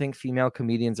I don't think female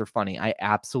comedians are funny. I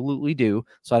absolutely do.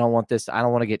 So I don't want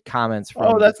to get comments from.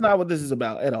 Oh, that's not what this is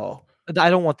about at all.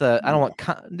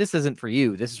 This isn't for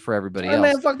you. This is for everybody else.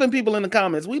 Man, fuck them people in the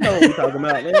comments. We know what we're talking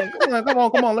about, man. Come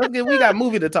on. We got a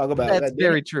movie to talk about. That's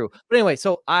very true. But anyway,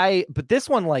 but this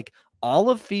one, like all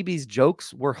of Phoebe's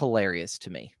jokes were hilarious to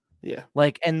me. Yeah.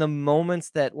 Like, and the moments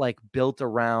that like built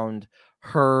around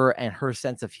her and her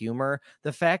sense of humor,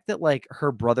 the fact that like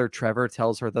her brother Trevor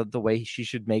tells her that the way she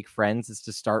should make friends is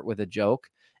to start with a joke.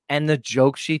 And the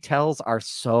jokes she tells are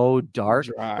so dark.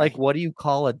 Dry. Like, what do you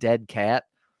call a dead cat?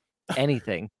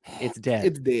 Anything, it's dead.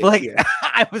 It's dead. Like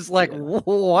I was like,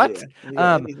 what?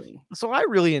 So I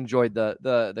really enjoyed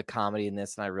the comedy in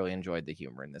this, and I really enjoyed the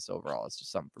humor in this overall. It's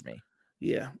just something for me.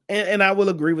 Yeah, and I will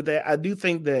agree with that. I do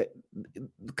think that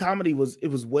the comedy was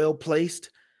well placed.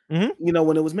 You know,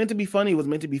 when it was meant to be funny, it was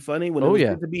meant to be funny. When it was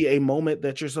meant to be a moment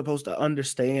that you're supposed to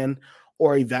understand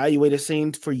or evaluate a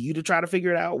scene for you to try to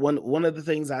figure it out. One of the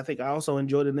things I think I also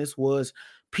enjoyed in this was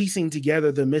piecing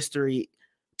together the mystery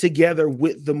together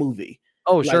with the movie.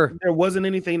 Oh, sure. There wasn't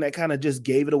anything that kind of just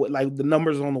gave it away, like the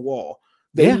numbers on the wall.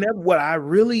 What I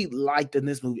really liked in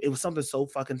this movie, it was something so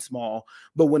fucking small.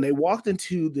 But when they walked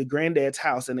into the granddad's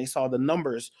house and they saw the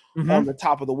numbers on the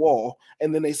top of the wall,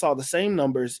 and then they saw the same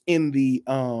numbers in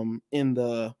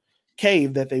the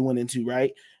cave that they went into,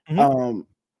 right?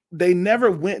 They never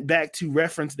went back to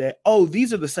reference that, oh,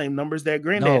 these are the same numbers that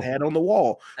granddad had on the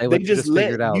wall. They just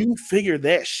let you figure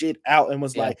that shit out and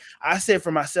was like, I said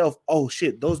for myself, oh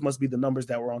shit, those must be the numbers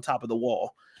that were on top of the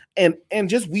wall. And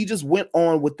we just went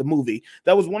on with the movie.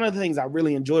 That was one of the things I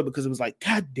really enjoyed because it was like,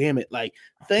 God damn it. Like,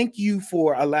 thank you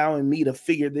for allowing me to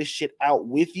figure this shit out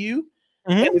with you.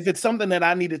 And if it's something that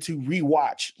I needed to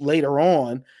rewatch later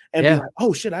on and be like,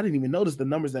 oh shit, I didn't even notice the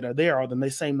numbers that are there are the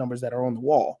same numbers that are on the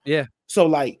wall. Yeah. So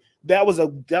like that was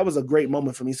a great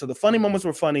moment for me. So the funny moments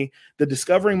were funny, the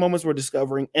discovering moments were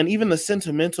discovering, and even the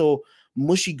sentimental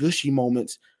mushy gushy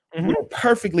moments were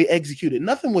perfectly executed.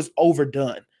 Nothing was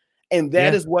overdone. And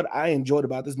that is what I enjoyed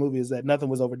about this movie, is that nothing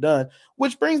was overdone,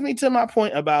 which brings me to my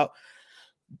point about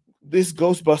this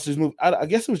Ghostbusters movie. I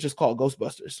guess it was just called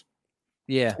Ghostbusters.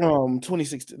 Yeah.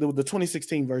 2016, the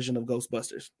 2016 version of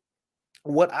Ghostbusters.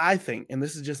 What I think, and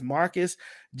this is just Marcus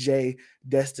J.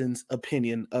 Destin's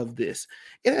opinion of this,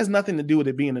 it has nothing to do with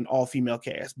it being an all-female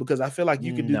cast, because I feel like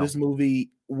you could do this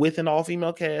movie with an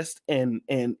all-female cast and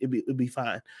it'd be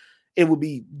fine. It would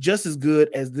be just as good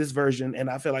as this version, and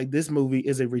I feel like this movie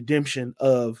is a redemption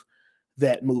of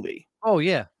that movie. Oh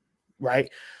yeah. Right?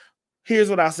 Here's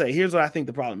what I'll say. Here's what I think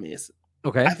the problem is.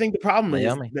 Okay. I think the problem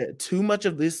is that too much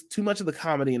of the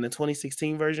comedy in the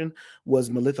 2016 version was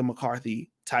Melissa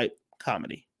McCarthy type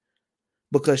comedy,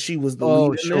 because she was the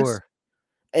lead in this.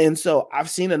 And so I've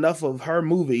seen enough of her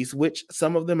movies, which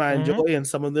some of them I enjoy and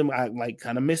some of them I like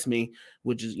kind of miss me,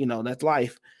 which is, that's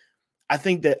life. I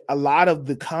think that a lot of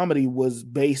the comedy was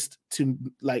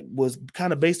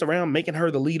kind of based around making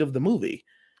her the lead of the movie.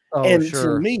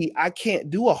 To me, I can't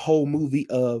do a whole movie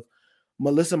of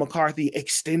Melissa McCarthy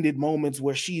extended moments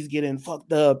where she's getting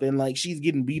fucked up and like she's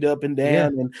getting beat up and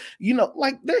down. And,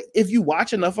 if you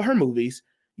watch enough of her movies,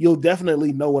 you'll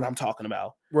definitely know what I'm talking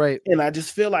about. Right. And I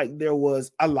just feel like there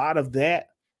was a lot of that.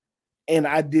 And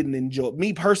I didn't enjoy,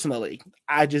 me personally,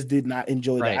 I just did not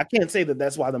enjoy that. I can't say that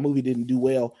that's why the movie didn't do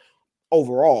well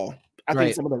overall. I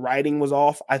think some of the writing was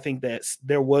off. I think that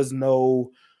there was no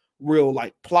real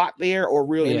like plot there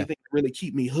or anything to really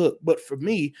keep me hooked. But for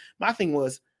me, my thing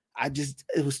was,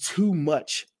 it was too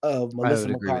much of Melissa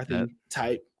McCarthy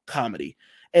type comedy.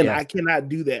 And I cannot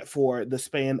do that for the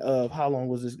span of, how long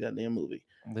was this goddamn movie?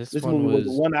 This movie was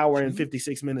 1 hour and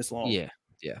 56 minutes long. Yeah.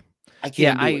 I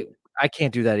can't I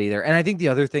can't do that either. And I think the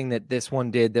other thing that this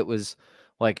one did that was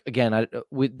like, again,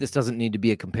 this doesn't need to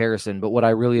be a comparison, but what I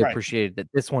really appreciated that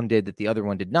this one did that the other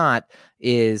one did not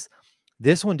is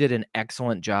this one did an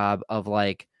excellent job of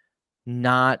like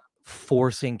not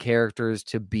forcing characters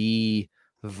to be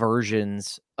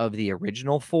versions of the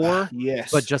original four,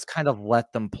 but just kind of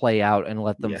let them play out and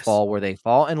let them fall where they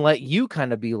fall, and let you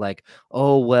kind of be like,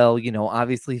 oh, well,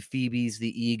 obviously Phoebe's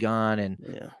the Egon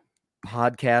and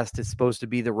Podcast is supposed to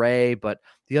be the Ray, but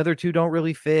the other two don't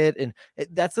really fit. And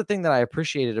that's the thing that I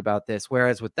appreciated about this.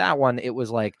 Whereas with that one, it was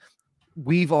like,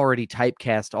 we've already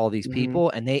typecast all these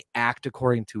people and they act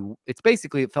according to, it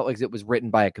felt like it was written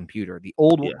by a computer. The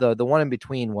old, the one in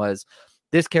between was,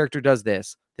 this character does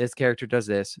this, this character does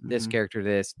this, this character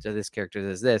this character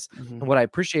does this. And what I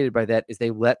appreciated by that is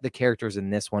they let the characters in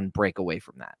this one break away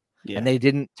from that. And they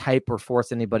didn't type or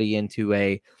force anybody into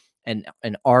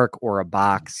an arc or a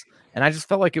box. And I just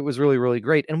felt like it was really, really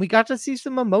great. And we got to see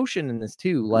some emotion in this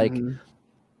too. Like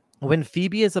when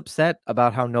Phoebe is upset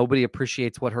about how nobody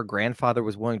appreciates what her grandfather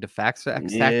was willing to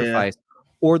sacrifice,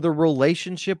 or the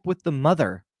relationship with the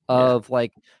mother of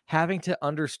like having to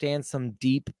understand some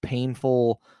deep,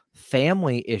 painful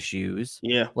family issues.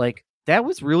 Like that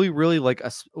was really, really like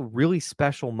a really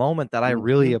special moment that I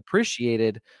really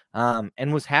appreciated,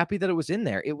 and was happy that it was in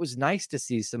there. It was nice to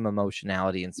see some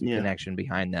emotionality and some connection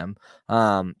behind them.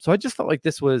 So I just felt like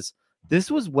this was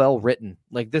well written.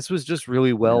 Like this was just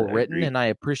really well written. And I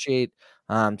appreciate,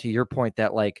 to your point,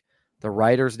 that like the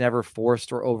writers never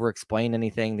forced or over explain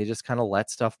anything. They just kind of let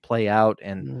stuff play out.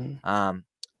 And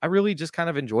I really just kind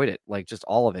of enjoyed it. Like just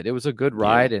all of it. It was a good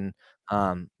ride. And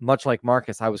much like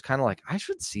Marcus, I was kind of like, I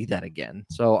should see that again.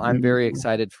 So I'm very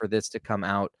excited for this to come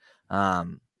out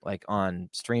like on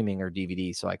streaming or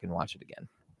DVD so I can watch it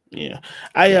again.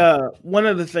 One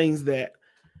of the things that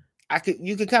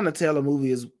you can kind of tell a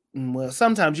movie is, well,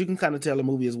 sometimes you can kind of tell a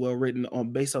movie is well written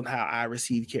based on how I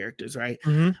receive characters, right?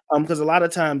 Because a lot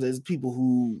of times as people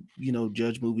who,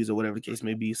 judge movies or whatever the case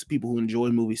may be, it's people who enjoy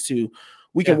movies too.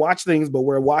 We can watch things, but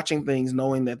we're watching things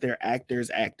knowing that they're actors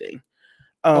acting.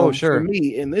 For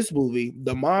me, in this movie,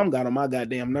 the mom got on my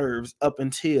goddamn nerves up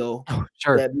until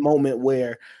that moment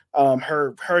where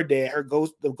her dad,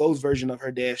 the ghost version of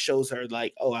her dad shows her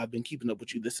like, oh, I've been keeping up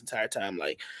with you this entire time.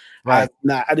 Like, I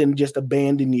didn't just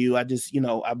abandon you. I just,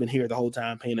 I've been here the whole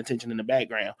time paying attention in the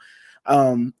background.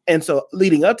 And so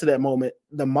leading up to that moment,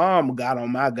 the mom got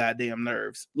on my goddamn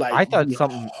nerves. Like I thought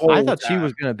she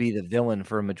was going to be the villain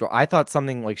for a majority. I thought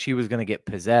something like she was going to get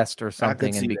possessed or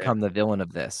something and become the villain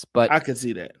of this, but I could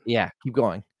see that. Yeah. Keep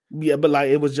going. Yeah. But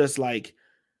like, it was just like,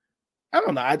 I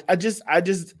don't know.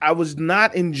 I was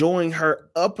not enjoying her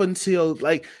up until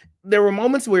like, there were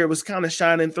moments where it was kind of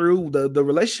shining through. The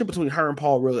relationship between her and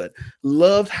Paul Rudd.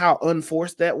 Loved how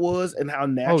unforced that was and how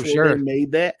natural they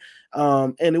made that.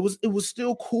 And it was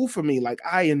still cool for me. Like,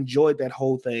 I enjoyed that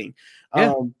whole thing.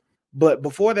 Yeah. But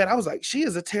before that, I was like, she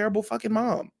is a terrible fucking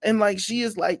mom. And like, she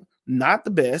is like not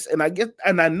the best. And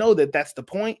I know that that's the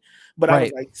point. But I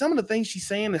was like, some of the things she's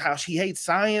saying and how she hates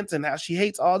science and how she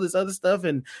hates all this other stuff.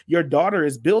 And your daughter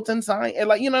is built in science. And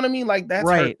like, you know what I mean? Like, that's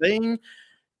her thing.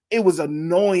 It was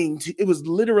annoying. It was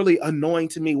literally annoying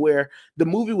to me, where the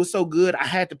movie was so good, I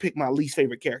had to pick my least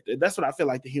favorite character. That's what I feel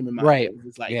like the human mind is.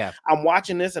 It's like, I'm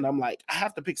watching this and I'm like, I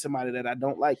have to pick somebody that I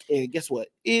don't like. And guess what?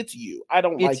 It's you. I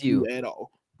don't like you at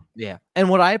all. Yeah. And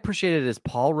what I appreciated is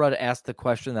Paul Rudd asked the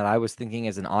question that I was thinking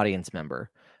as an audience member.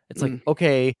 It's like,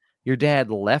 okay, your dad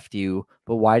left you,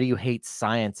 but why do you hate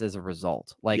science as a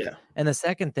result? Like, and the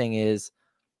second thing is,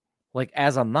 like,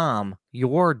 as a mom,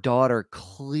 your daughter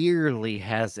clearly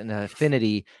has an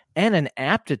affinity and an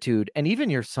aptitude, and even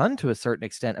your son to a certain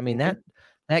extent. I mean,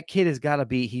 that kid has got to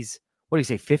be, what do you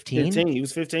say, 15? 15. He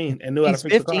was 15 and knew how to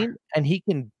fix 15 a car. And he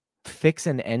can fix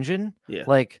an engine. Yeah.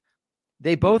 Like,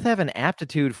 they both have an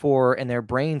aptitude for, and their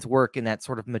brains work in that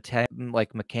sort of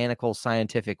mechanical,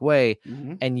 scientific way.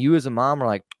 And you as a mom are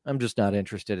like, I'm just not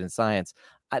interested in science.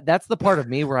 That's the part of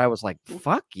me where I was like,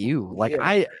 fuck you. Like,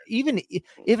 even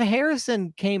if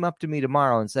Harrison came up to me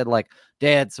tomorrow and said like,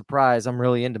 Dad, surprise, I'm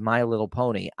really into My Little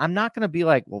Pony, I'm not going to be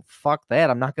like, well, fuck that.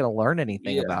 I'm not going to learn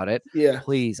anything about it. Yeah.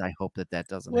 Please. I hope that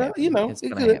doesn't happen. You know, it's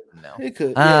going to happen now. It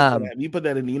could. You put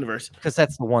that in the universe. Because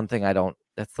that's the one thing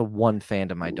that's the one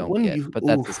fandom I don't get, but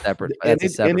that's a separate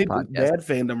podcast. That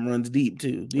fandom runs deep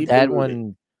too. That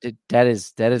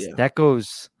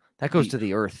goes deep to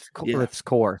the Earth's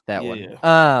core, that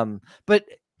one. But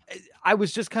I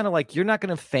was just kind of like, you're not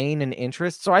going to feign an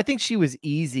interest. So I think she was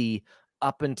easy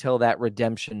up until that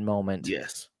redemption moment.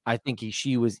 Yes. I think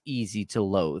she was easy to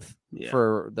loathe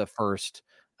for the first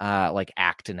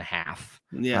act and a half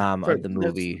of the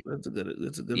movie. That's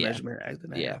a good measurement. Act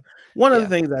and a half. One of the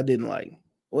things I didn't like,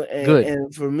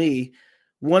 and for me,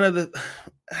 one of the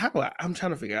I'm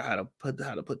trying to figure out how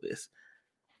to put this.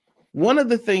 One of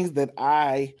the things that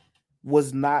I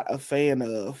was not a fan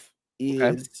of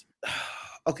is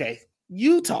okay.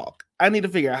 You talk. I need to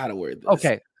figure out how to word this.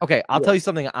 Okay. I'll tell you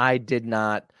something I did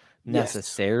not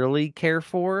necessarily care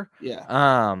for. Yeah.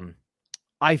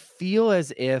 I feel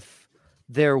as if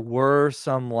there were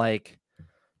some with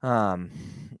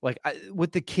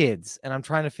the kids, and I'm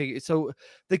trying to figure. So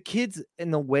the kids,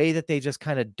 in the way that they just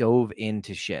kind of dove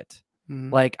into shit.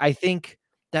 Like, I think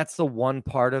that's the one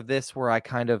part of this where I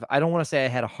don't want to say I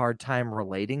had a hard time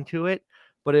relating to it,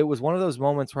 but it was one of those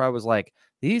moments where I was like,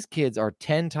 these kids are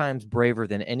 10 times braver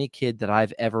than any kid that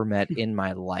I've ever met in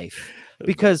my life.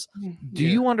 Because do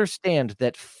you understand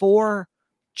that 4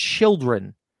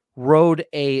 children rode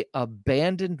a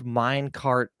abandoned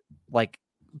minecart, like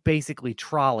basically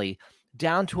trolley,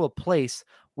 down to a place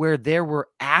where there were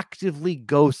actively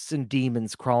ghosts and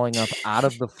demons crawling up out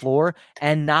of the floor,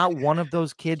 and not one of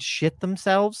those kids shit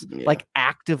themselves, like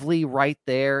actively right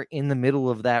there in the middle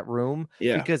of that room?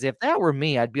 Because if that were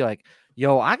me, I'd be like,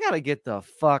 yo, I gotta get the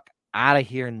fuck out of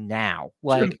here now.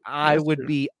 Like, I would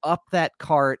be up that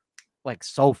cart like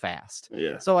so fast.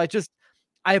 So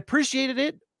I appreciated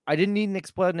it. I didn't need an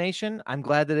explanation. I'm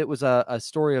glad that it was a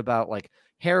story about like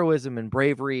heroism and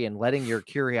bravery and letting your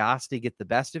curiosity get the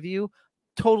best of you.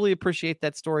 Totally appreciate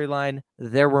that storyline.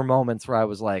 There were moments where I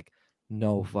was like,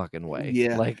 no fucking way.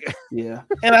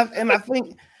 And I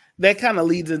think that kind of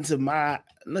leads into the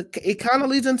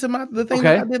thing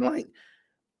that I didn't like.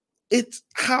 It's,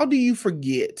 how do you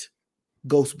forget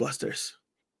Ghostbusters?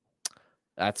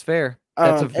 That's fair.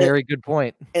 That's a very good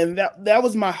point. And that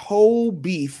was my whole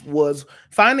beef, was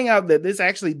finding out that this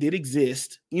actually did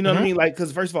exist. You know what I mean? Like,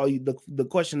 because first of all, the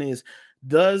question is,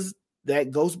 does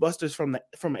that Ghostbusters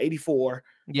from 84,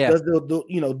 does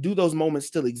do those moments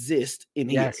still exist in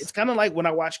here? It's kind of like when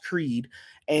I watch Creed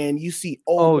and you see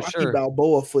Rocky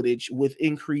Balboa footage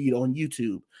within Creed on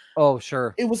YouTube. Oh,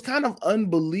 sure. It was kind of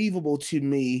unbelievable to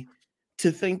me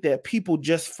to think that people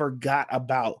just forgot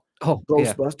about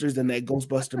Ghostbusters and that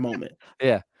Ghostbuster moment.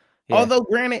 Although,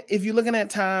 granted, if you're looking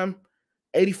at time,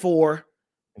 84,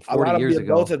 a lot of the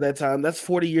adults at that time, that's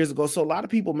 40 years ago. So a lot of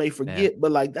people may forget,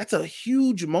 but like, that's a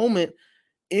huge moment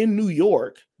in New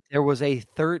York. There was a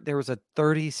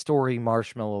 30-story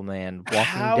Marshmallow Man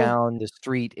walking down the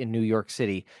street in New York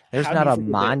City. There's not a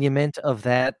monument of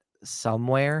that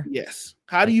somewhere. Yes.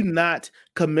 How do you not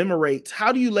commemorate?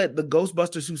 How do you let the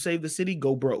Ghostbusters who saved the city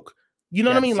go broke? You know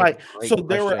what I mean? Like, so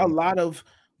there were a lot of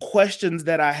questions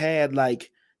that I had, like,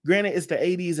 granted, it's the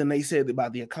 80s and they said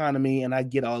about the economy, and I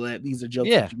get all that. These are jokes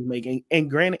Yeah. that you're making. And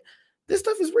granted, this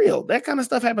stuff is real. That kind of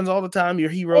stuff happens all the time. Your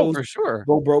Oh, heroes for sure.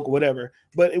 go broke or whatever.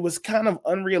 But it was kind of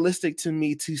unrealistic to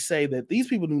me to say that these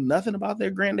people knew nothing about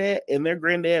their granddad, and their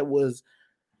granddad was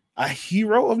a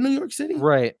hero of New York City.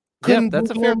 Right. Couldn't Yep, that's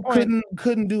a fair point.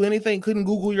 couldn't do anything, couldn't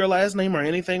Google your last name or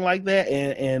anything like that.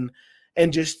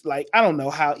 And just like, I don't know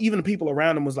how even the people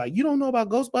around him was like, you don't know about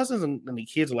Ghostbusters? And the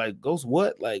kids are like, Ghost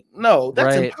what? Like, no,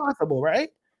 that's impossible, right?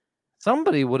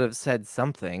 Somebody would have said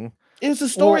something. It's a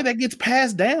story that gets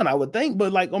passed down, I would think,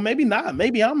 but like, or maybe not.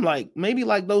 Maybe maybe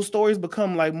like those stories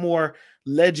become like more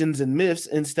legends and myths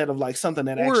instead of like something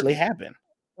that actually happened.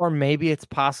 Or maybe it's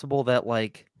possible that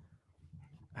like,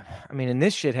 I mean, and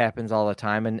this shit happens all the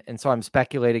time. And so I'm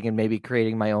speculating and maybe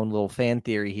creating my own little fan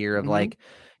theory here of like,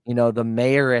 you know, the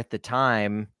mayor at the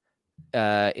time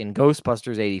in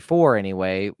Ghostbusters 84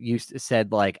 anyway,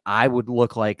 said like, I would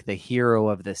look like the hero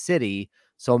of the city.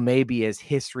 So maybe as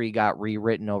history got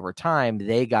rewritten over time,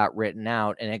 they got written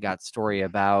out and it got story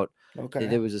about,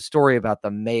 there was a story about the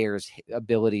mayor's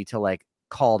ability to like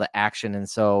call to action. And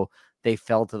so they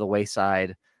fell to the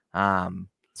wayside.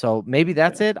 So maybe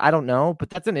that's it. I don't know, but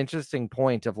that's an interesting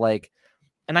point of like,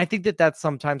 and I think that that's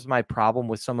sometimes my problem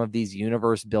with some of these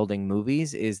universe building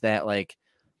movies is that like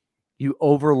you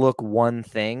overlook one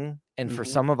thing. And for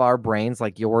some of our brains,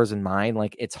 like yours and mine,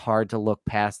 like it's hard to look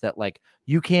past that. Like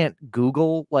you can't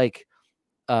Google like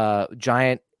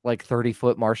giant, like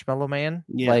 30-foot marshmallow man.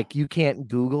 Like you can't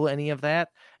Google any of that.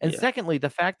 And secondly,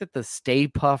 the fact that the Stay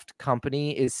Puft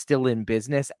company is still in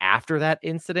business after that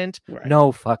incident,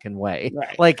 no fucking way.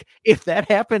 Like if that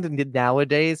happened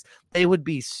nowadays, they would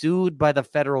be sued by the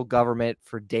federal government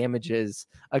for damages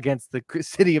against the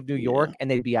city of New York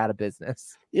and they'd be out of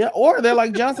business. Yeah, or they're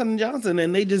like Johnson & Johnson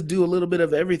and they just do a little bit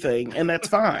of everything and that's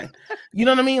fine. You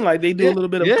know what I mean? Like they do a little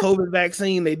bit of COVID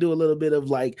vaccine, they do a little bit of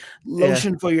like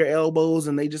lotion for your elbows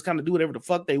and they just kind of do whatever the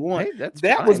fuck they want. Hey,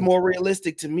 that was more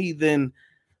realistic to me than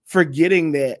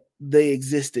forgetting that they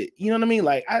existed. You know what I mean?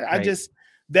 Like I just,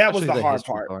 that was the hard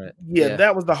part.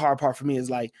 That was the hard part for me is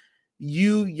like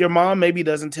your mom maybe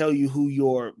doesn't tell you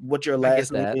what your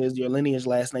last name is, your lineage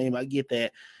last name. I get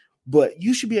that. But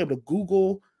you should be able to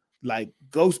Google like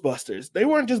Ghostbusters. They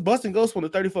weren't just busting ghosts when the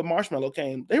 30-foot marshmallow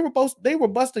came. They were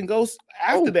busting ghosts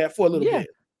after that for a little bit.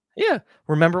 Yeah.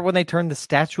 Remember when they turned the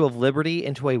Statue of Liberty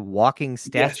into a walking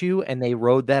statue and they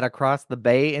rode that across the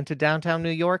bay into downtown New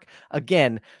York?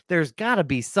 Again, there's got to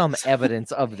be some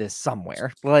evidence of this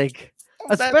somewhere. Like,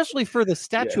 especially for the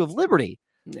Statue of Liberty.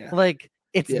 Like,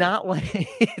 it's not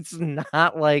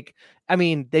like, I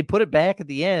mean, they put it back at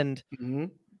the end,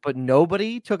 but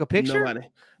nobody took a picture.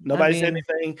 Nobody said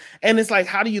anything. And it's like,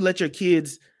 how do you let your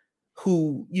kids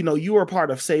who, you know, you were a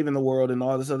part of saving the world and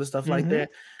all this other stuff like that.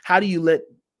 How do you let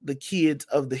the kids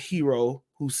of the hero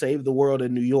who saved the world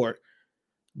in New York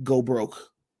go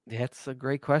broke? That's a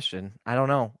great question. I don't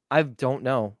know. I don't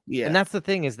know. Yeah. And that's the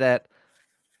thing is that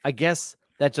I guess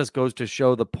that just goes to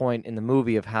show the point in the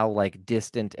movie of how like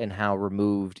distant and how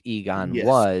removed Egon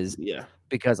was. Yeah.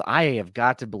 Because I have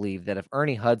got to believe that if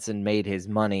Ernie Hudson made his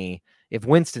money, if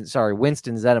Winston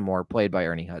Zeddemore, played by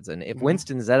Ernie Hudson, if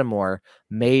Winston Zeddemore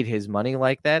made his money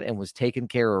like that and was taking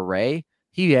care of Ray,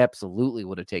 he absolutely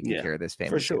would have taken care of this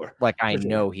family. For sure. Like I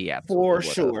know he absolutely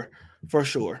For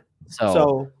sure.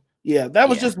 So yeah, that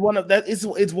was just one of that.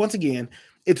 It's once again,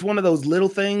 it's one of those little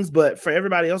things, but for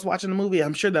everybody else watching the movie,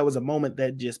 I'm sure that was a moment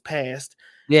that just passed.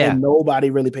 Yeah. And nobody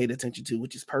really paid attention to,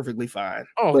 which is perfectly fine.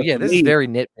 Oh, but this is very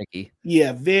nitpicky.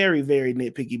 Yeah, very, very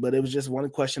nitpicky. But it was just one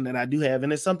question that I do have.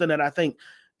 And it's something that I think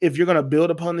if you're going to build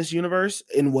upon this universe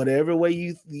in whatever way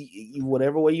you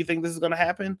think this is going to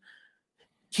happen,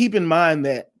 keep in mind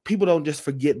that people don't just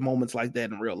forget moments like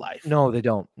that in real life. No, they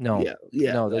don't. No.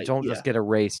 Yeah. No, they don't just get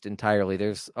erased entirely.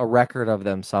 There's a record of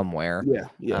them somewhere.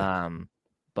 Yeah.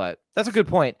 But that's a good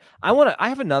point. I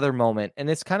have another moment, and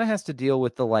this kind of has to deal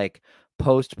with the like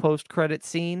post credit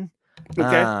scene.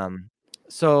 Okay.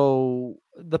 So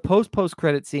the post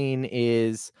credit scene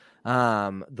is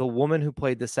the woman who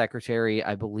played the secretary.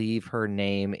 I believe her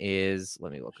name is,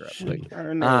 let me look her up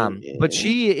quick. But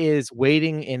she is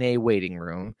waiting in a waiting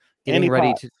room, getting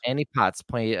ready to Annie Potts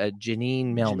play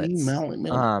Janine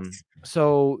Melnitz.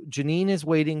 So Janine is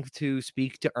waiting to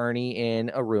speak to Ernie in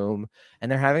a room,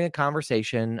 and they're having a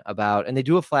conversation about, and they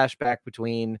do a flashback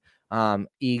between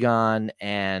Egon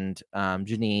and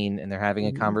Janine, and they're having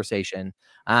a conversation.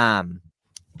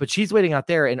 But she's waiting out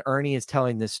there, and Ernie is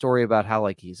telling this story about how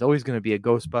like he's always going to be a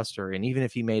Ghostbuster, and even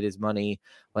if he made his money,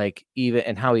 like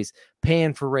and how he's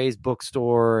paying for Ray's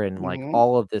bookstore and like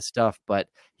all of this stuff, but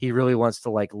he really wants to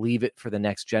like leave it for the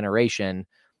next generation.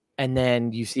 And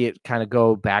then you see it kind of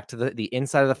go back to the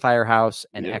inside of the firehouse,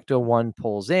 and Ecto-1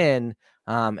 pulls in.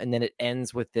 And then it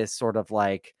ends with this sort of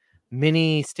like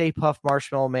mini Stay Puft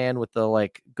Marshmallow Man with the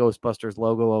like Ghostbusters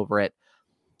logo over it.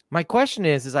 My question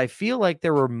is I feel like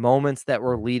there were moments that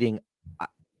were leading.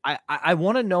 I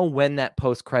want to know when that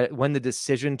post-credit, when the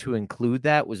decision to include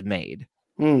that was made.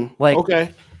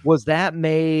 Okay. Was that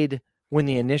made when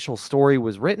the initial story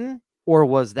was written, or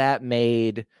was that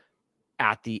made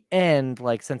at the end?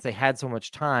 Like, since they had so much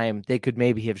time, they could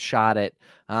maybe have shot it,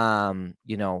 during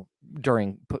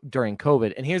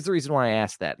COVID. And here's the reason why I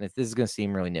asked that. And this is going to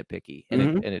seem really nitpicky,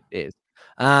 and it is.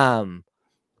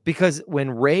 Because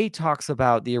when Ray talks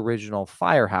about the original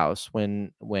firehouse,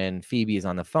 when Phoebe is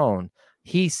on the phone,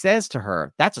 he says to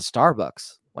her, "That's a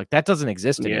Starbucks. Like, that doesn't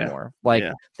exist anymore. Like,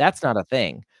 that's not a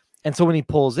thing." And so when he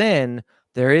pulls in,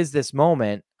 there is this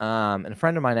moment, and a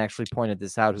friend of mine actually pointed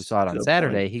this out who saw it on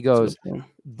Saturday. He goes,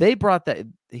 they brought that.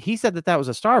 He said that was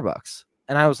a Starbucks.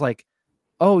 And I was like,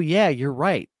 oh, yeah, you're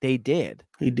right. They did.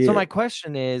 He did. So my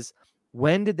question is,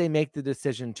 when did they make the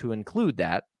decision to include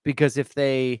that? Because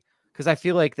I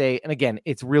feel like and again,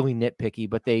 it's really nitpicky,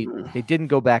 but they didn't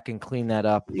go back and clean that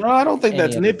up. No, I don't think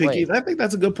that's nitpicky. I think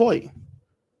that's a good point.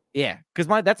 Yeah, because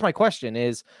that's my question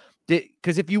is,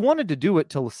 because if you wanted to do it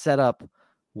to set up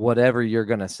whatever you're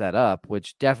going to set up,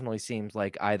 which definitely seems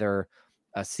like either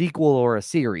a sequel or a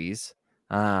series,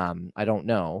 I don't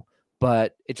know,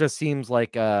 but it just seems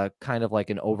like a kind of like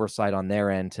an oversight on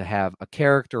their end to have a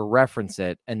character reference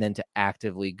it and then to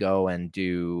actively go and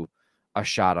do a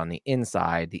shot on the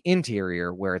inside, the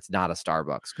interior, where it's not a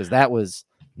Starbucks, because that was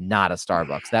not a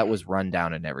Starbucks. That was run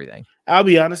down and everything. I'll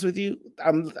be honest with you.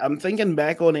 I'm thinking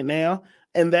back on it now,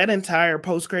 and that entire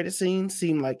post-credit scene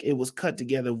seemed like it was cut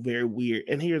together very weird.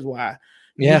 And here's why.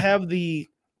 You have the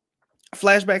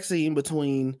flashback scene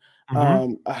between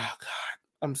oh God,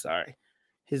 I'm sorry.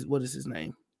 What is his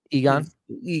name? Egon.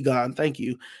 Egon, thank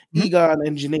you. Egon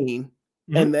and Janine.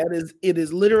 And it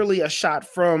is literally a shot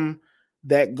from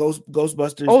that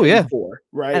Ghostbusters. Oh yeah, 4,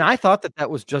 right? And I thought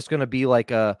that was just going to be like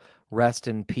a rest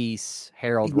in peace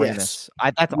Harold Ramis.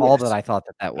 That's all that I thought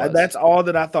that was. That's all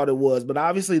that I thought it was. But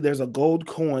obviously, there's a gold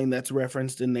coin that's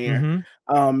referenced in there.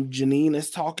 Janine is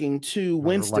talking to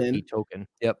Winston. Lucky token.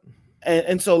 Yep.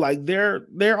 And so like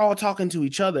they're all talking to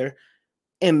each other.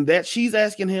 And that she's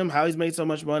asking him how he's made so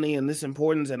much money and this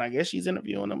importance, and I guess she's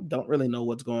interviewing him. Don't really know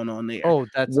what's going on there. Oh,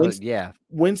 that's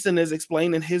Winston is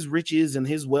explaining his riches and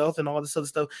his wealth and all this other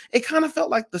stuff. It kind of felt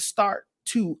like the start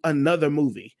to another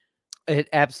movie. It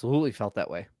absolutely felt that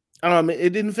way.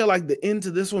 It didn't feel like the end to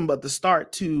this one, but the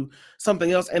start to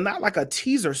something else, and not like a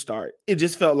teaser start. It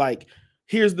just felt like,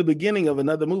 here's the beginning of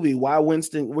another movie. Why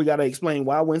Winston? We got to explain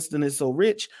why Winston is so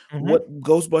rich, what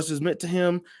Ghostbusters meant to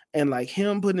him, and like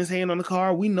him putting his hand on the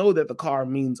car. We know that the car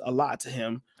means a lot to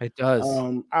him. It does.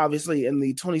 Obviously, in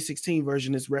the 2016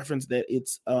 version, it's referenced that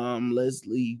it's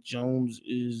Leslie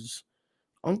Jones's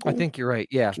uncle. I think you're right.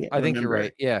 Yeah, I think you're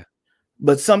right. Yeah.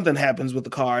 But something happens with the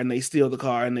car, and they steal the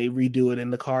car, and they redo it,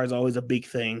 and the car is always a big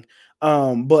thing.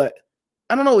 But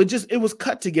I don't know. It was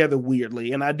cut together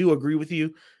weirdly, and I do agree with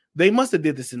you. They must have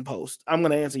did this in post. I'm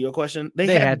going to answer your question.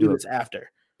 They had to do this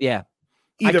after. Yeah.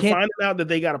 Either finding out that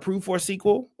they got approved for a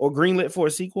sequel or greenlit for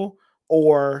a sequel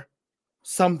or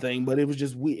something, but it was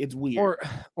just it's weird.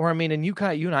 Or I mean, and you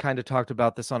and I kind of talked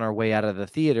about this on our way out of the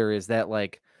theater, is that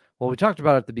like, well, we talked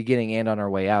about it at the beginning and on our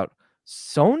way out.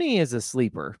 Sony is a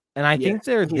sleeper. And I think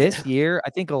this year, I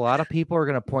think a lot of people are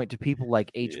going to point to people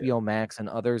like HBO Max and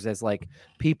others as like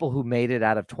people who made it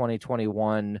out of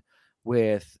 2021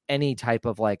 with any type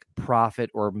of like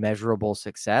profit or measurable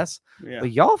success.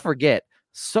 But y'all forget,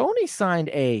 Sony signed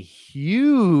a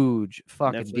huge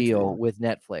fucking deal with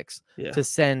Netflix to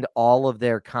send all of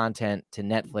their content to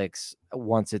Netflix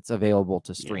once it's available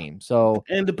to stream. So,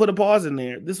 and to put a pause in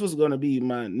there, this was going to be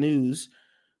my news,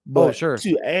 but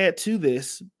to add to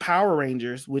this, Power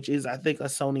Rangers, which is I think a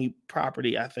Sony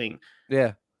property, I think.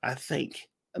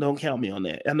 Don't count me on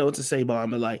that. I know it's a Saban,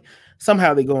 but like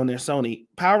somehow they go in there. Sony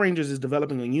Power Rangers is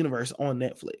developing a universe on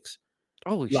Netflix.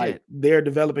 Holy shit! They're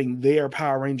developing their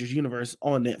Power Rangers universe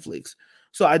on Netflix.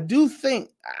 So I do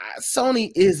think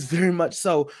Sony is very much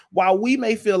so. While we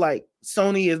may feel like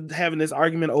Sony is having this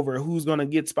argument over who's going to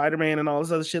get Spider-Man and all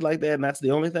this other shit like that, and that's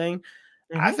the only thing,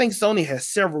 I think Sony has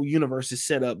several universes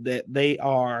set up that they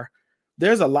are.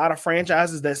 There's a lot of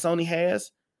franchises that Sony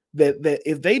has that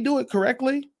if they do it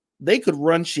correctly, they could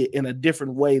run shit in a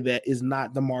different way that is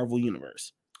not the Marvel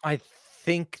universe. I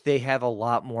think they have a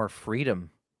lot more freedom.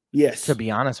 Yes. To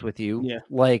be honest with you. Yeah.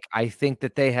 Like, I think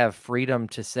that they have freedom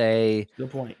to say,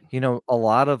 good point. A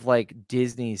lot of like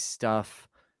Disney stuff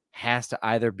has to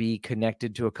either be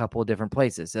connected to a couple of different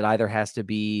places. It either has to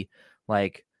be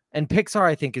like, and Pixar,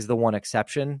 I think, is the one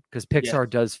exception, because Pixar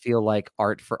does feel like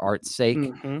art for art's sake.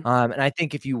 And I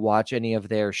think if you watch any of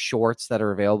their shorts that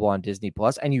are available on Disney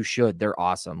Plus, and you should, they're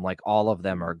awesome. Like, all of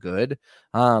them are good.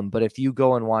 But if you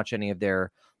go and watch any of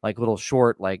their like little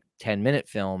short, like 10-minute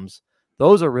films,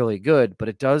 those are really good. But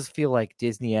it does feel like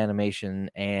Disney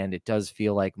animation, and it does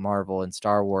feel like Marvel and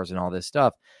Star Wars and all this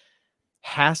stuff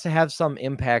has to have some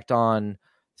impact on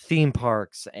theme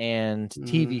parks and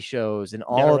TV shows, and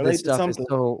all of this stuff is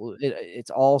so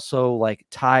it's also like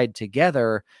tied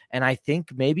together. And I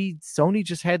think maybe Sony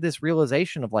just had this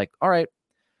realization of like, all right,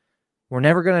 we're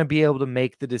never going to be able to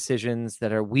make the decisions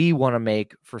that we want to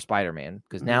make for Spider-Man,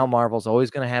 because now Marvel's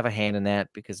always going to have a hand in that,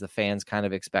 because the fans kind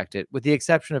of expect it, with the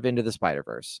exception of Into the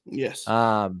Spider-Verse. Yes.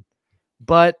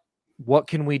 But what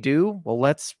can we do? Well,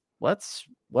 let's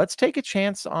take a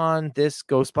chance on this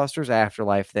Ghostbusters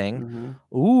Afterlife thing.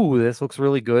 Ooh, this looks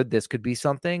really good. This could be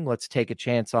something. Let's take a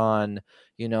chance on,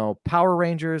 Power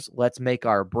Rangers. Let's make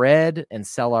our bread and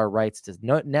sell our rights to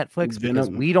Netflix, because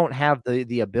we don't have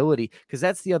the ability, because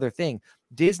that's the other thing.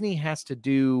 Disney has to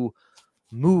do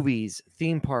movies,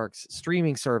 theme parks,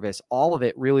 streaming service, all of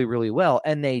it really, really well.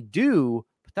 And they do,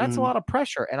 but that's a lot of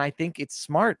pressure. And I think it's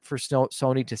smart for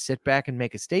Sony to sit back and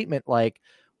make a statement like,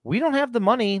 we don't have the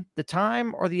money, the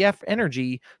time, or the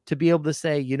energy to be able to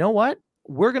say, you know what?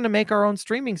 We're going to make our own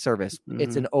streaming service.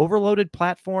 It's an overloaded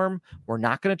platform. We're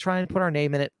not going to try and put our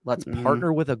name in it. Let's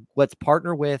partner with the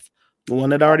one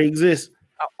that already exists.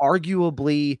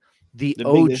 Arguably the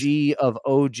OG of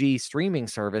OG streaming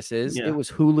services. It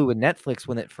was Hulu and Netflix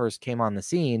when it first came on the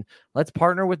scene. Let's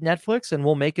partner with Netflix and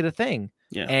we'll make it a thing.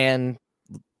 Yeah. And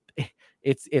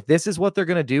if this is what they're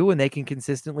going to do, and they can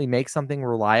consistently make something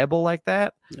reliable like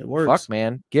that, it works. Fuck,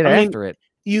 man, get after it.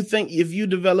 You think if you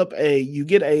develop you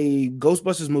get a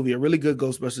Ghostbusters movie, a really good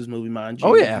Ghostbusters movie, mind you.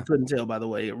 Oh yeah, you couldn't tell, by the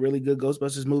way, a really good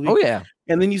Ghostbusters movie. Oh yeah,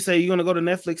 and then you say you're going to go to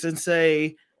Netflix and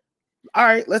say, all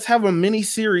right, let's have a mini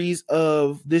series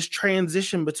of this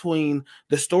transition between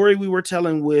the story we were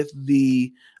telling with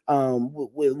the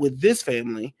with this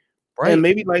family, right, and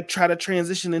maybe like try to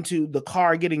transition into the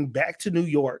car getting back to New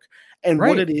York. And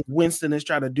what it is Winston is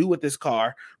trying to do with this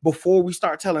car before we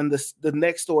start telling the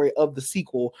next story of the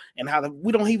sequel, and how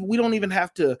we don't even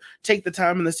have to take the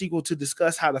time in the sequel to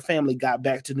discuss how the family got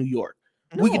back to New York.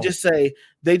 No. We could just say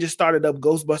they just started up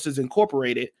Ghostbusters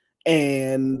Incorporated,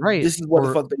 and this is what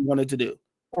the fuck they wanted to do.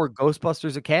 Or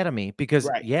Ghostbusters Academy, because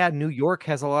New York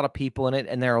has a lot of people in it,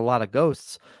 and there are a lot of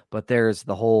ghosts, but there's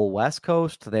the whole West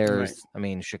Coast. There's,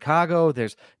 Chicago.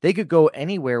 They could go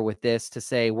anywhere with this to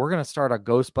say, we're going to start a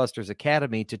Ghostbusters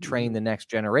Academy to train the next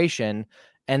generation,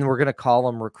 and we're going to call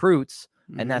them recruits,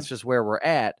 and that's just where we're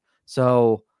at.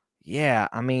 So yeah,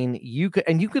 I mean, you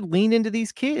could lean into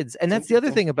these kids, and that's the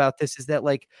other thing about this is that,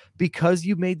 like, because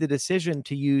you made the decision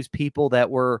to use people that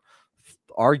were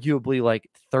arguably like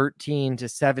 13 to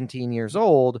 17 years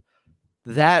old,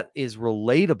 that is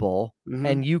relatable,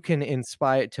 and you can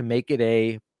inspire to make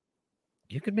it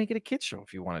you could make it a kid show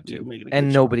if you wanted to,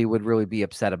 and nobody would really be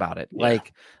upset about it.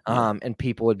 And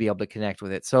people would be able to connect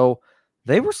with it. So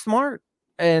they were smart.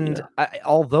 And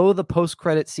although the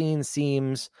post-credit scene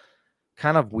seems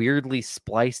kind of weirdly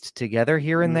spliced together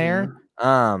here and there,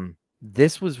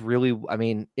 this was really, I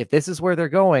mean, if this is where they're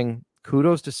going,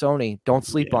 kudos to Sony. Don't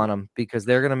sleep on them, because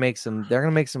they're gonna make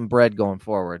some bread going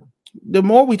forward. The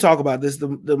more we talk about this,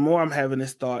 the more I'm having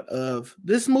this thought of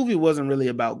this movie wasn't really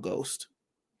about Ghost.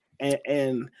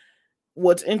 And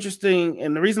what's interesting,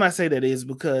 and the reason I say that is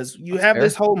because you have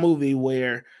this whole movie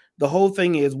where the whole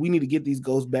thing is we need to get these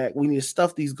ghosts back. We need to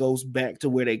stuff these ghosts back to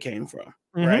where they came from,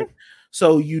 right?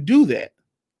 So you do that,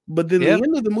 but then the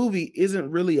end of the movie isn't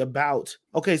really about.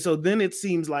 Okay, so then it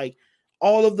seems like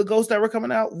all of the ghosts that were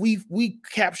coming out, we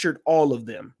captured all of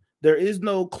them. There is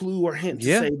no clue or hint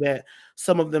to say that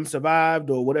some of them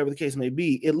survived or whatever the case may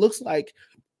be. It looks like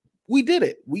we did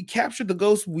it. We captured the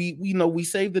ghosts. We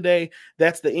saved the day.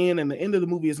 That's the end. And the end of the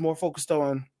movie is more focused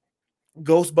on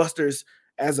Ghostbusters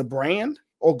as a brand,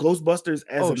 or Ghostbusters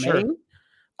as a name.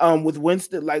 With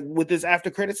Winston, like with this after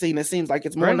credit scene, it seems like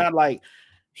it's more not like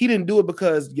he didn't do it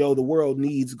because the world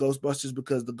needs Ghostbusters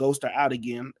because the ghosts are out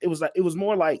again. It was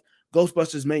more like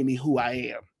Ghostbusters made me who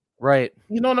I am. Right.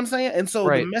 You know what I'm saying? And so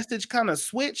the message kind of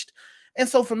switched. And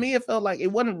so for me, it felt like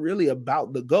it wasn't really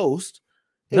about the ghost.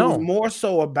 It was more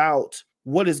so about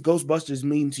what does Ghostbusters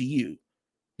mean to you?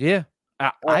 Yeah.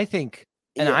 I think,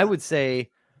 and I would say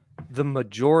the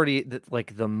majority,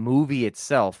 like the movie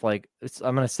itself, like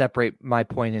I'm going to separate my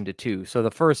point into two. So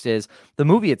the first is the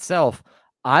movie itself,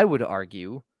 I would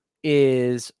argue,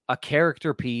 is a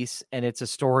character piece, and it's a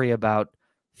story about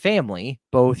family,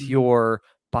 both your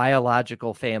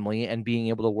biological family and being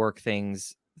able to work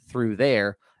things through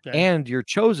there, and your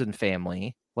chosen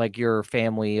family, like your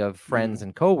family of friends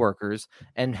and coworkers,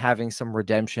 and having some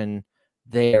redemption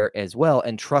there as well,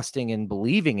 and trusting and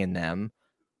believing in them.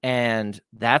 And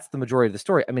that's the majority of the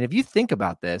story. I mean, if you think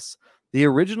about this, the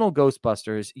original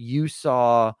Ghostbusters, you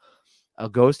saw a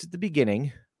ghost at the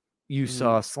beginning, you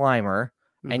saw Slimer,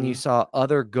 and you saw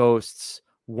other ghosts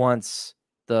once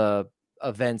the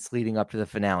events leading up to the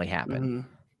finale happened.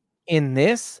 In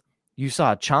this, you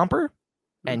saw Chomper,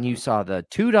 and you saw the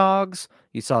two dogs,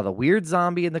 you saw the weird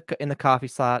zombie in the coffee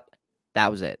slot. That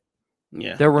was it.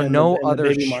 Yeah. There were no other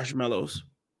baby marshmallows.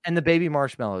 And the baby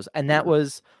marshmallows. And that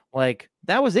was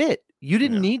it. You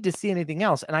didn't need to see anything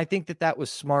else. And I think that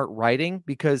was smart writing,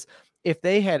 because if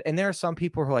they had, and there are some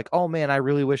people who are like, oh man, I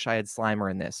really wish I had Slimer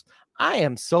in this. I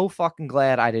am so fucking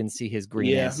glad I didn't see his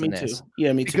green ass in this. Too.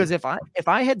 Yeah, me too. Because if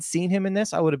I had seen him in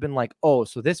this, I would have been like, oh,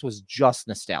 so this was just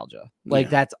nostalgia.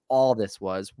 Like that's all this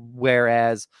was.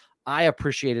 Whereas I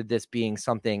appreciated this being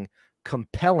something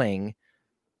compelling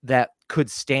that could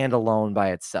stand alone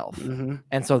by itself.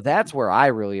 And so that's where I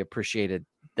really appreciated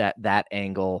that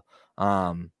angle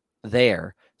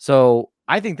there. So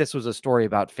I think this was a story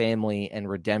about family and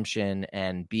redemption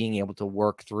and being able to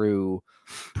work through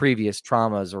previous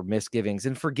traumas or misgivings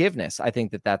and forgiveness. I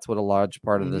think that's what a large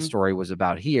part of the story was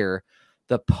about here.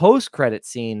 The post-credit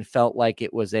scene felt like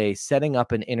it was a setting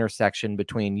up an intersection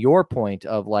between your point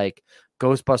of like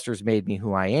Ghostbusters made me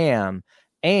who I am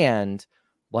and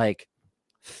like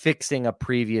fixing a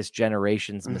previous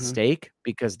generation's mistake,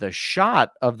 because the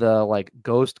shot of the like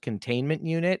ghost containment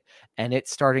unit and it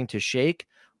starting to shake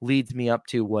leads me up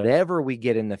to whatever we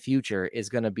get in the future is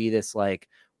going to be this like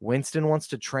Winston wants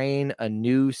to train a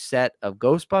new set of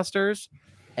Ghostbusters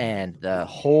and the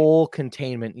whole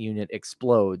containment unit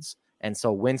explodes. And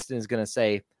so Winston is going to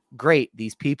say, great,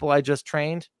 these people I just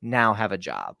trained now have a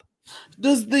job.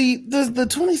 Does the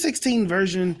 2016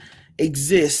 version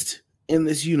exist in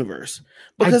this universe?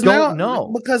 Because I don't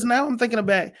know. Because now I'm thinking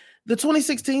about the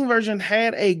 2016 version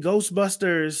had a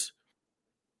Ghostbusters.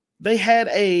 They had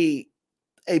a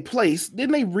place.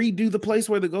 Didn't they redo the place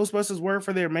where the Ghostbusters were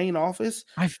for their main office?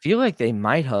 I feel like they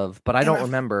might have, but I don't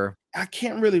remember. I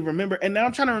can't really remember. And now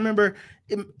I'm trying to remember,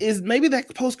 is maybe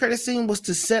that post-credit scene was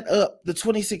to set up the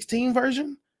 2016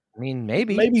 version? I mean,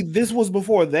 maybe this was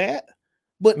before that.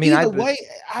 But I mean, either way,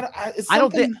 I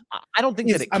don't think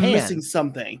that it can. I'm missing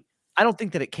something. I don't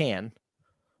think that it can.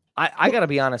 I got to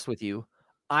be honest with you.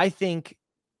 I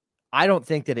don't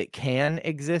think that it can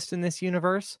exist in this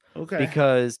universe. Okay.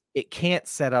 Because it can't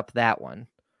set up that one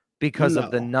because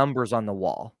of the numbers on the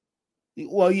wall.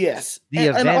 Well, yes. The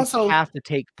events have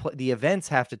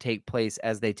to take place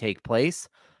as they take place,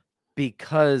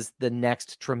 because the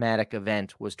next traumatic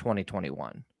event was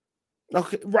 2021.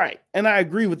 Okay, right. And I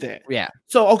agree with that. Yeah.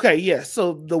 So, okay, yes.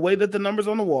 So the way that the numbers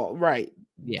on the wall, right.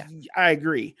 Yeah. I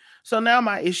agree. So now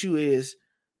my issue is,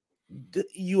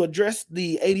 you addressed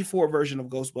the 84 version of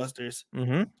Ghostbusters.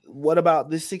 What about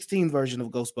the 16 version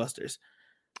of Ghostbusters?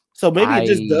 So maybe it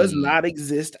just does not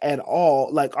exist at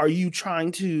all. Like, are you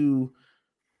trying to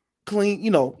clean,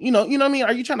 you know what I mean?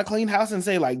 Are you trying to clean house and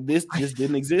say like this just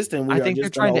didn't exist? And I think they're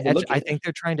trying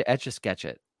to etch a sketch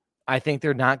it. I think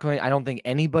they're not going. I don't think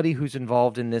anybody who's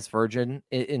involved in this version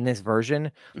is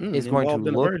going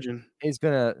to look. Is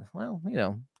going to. Well,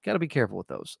 got to be careful with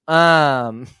those.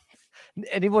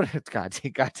 Anyone? God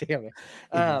damn it!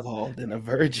 Involved in a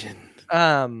virgin.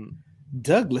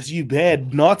 Douglas, you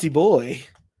bad naughty boy.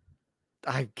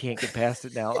 I can't get past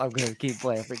it now. I'm gonna keep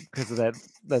laughing because of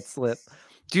that slip.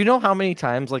 Do you know how many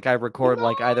times like I record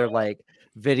like either like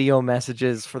video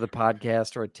messages for the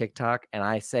podcast or a TikTok, and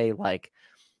I say like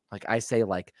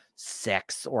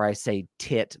sex or I say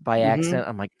tit by accident?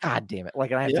 I'm like, God damn it! Like,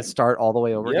 and I have to start all the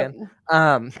way over again.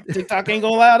 TikTok ain't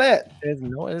gonna allow that.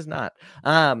 No, it is not.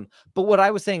 But what I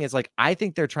was saying is like, I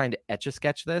think they're trying to etch a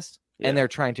sketch this, and they're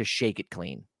trying to shake it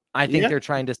clean. I think they're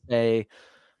trying to say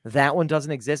that one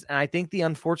doesn't exist, and I think the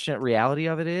unfortunate reality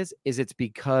of it is it's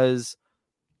because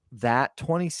that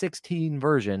 2016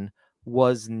 version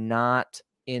was not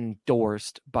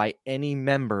endorsed by any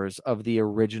members of the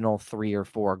original 3 or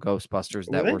 4 Ghostbusters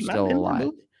that were still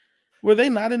alive. Were they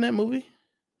not in that movie?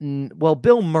 Well,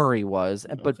 Bill Murray was,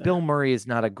 but Bill Murray is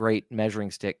not a great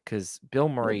measuring stick because Bill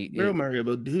Murray,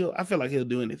 I feel like he'll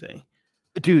do anything.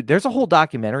 Dude, there's a whole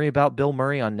documentary about Bill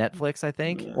Murray on Netflix, I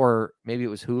think, or maybe it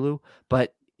was Hulu,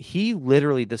 but he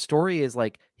literally, the story is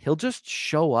like, he'll just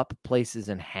show up places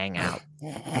and hang out.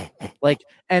 Like,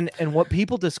 and what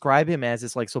people describe him as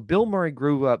is like, so Bill Murray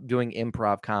grew up doing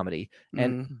improv comedy,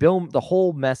 and the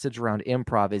whole message around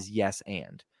improv is yes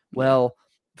and. Well,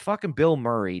 fucking Bill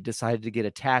Murray decided to get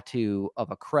a tattoo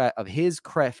of his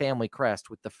family crest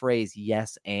with the phrase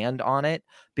 "yes and" on it,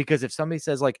 because if somebody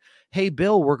says like, "Hey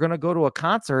Bill, we're gonna go to a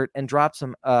concert and drop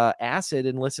some acid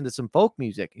and listen to some folk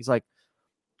music," he's like,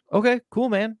 "Okay, cool,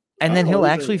 man," and then he'll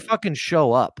actually fucking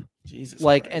show up. Jesus,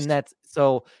 like, Christ. And that's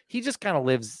so he just kind of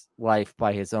lives life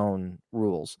by his own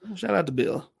rules. Shout out to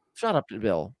Bill. Shut up to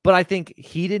Bill. But I think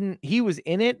he was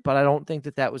in it, but I don't think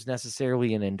that was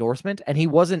necessarily an endorsement. And he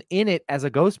wasn't in it as a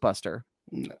Ghostbuster.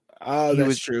 Oh,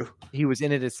 that's true. He was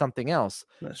in it as something else.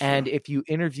 And if you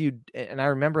interviewed, and I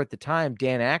remember at the time,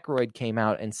 Dan Aykroyd came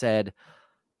out and said,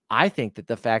 I think that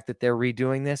the fact that they're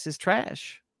redoing this is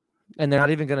trash. And they're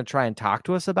not even going to try and talk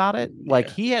to us about it. Yeah. Like,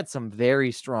 he had some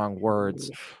very strong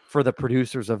words for the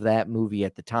producers of that movie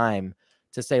at the time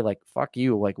to say, like, fuck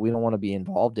you, like, we don't want to be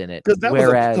involved in it. Because that was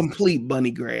a complete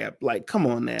money grab. Like, come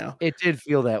on now. It did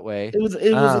feel that way. It was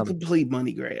a complete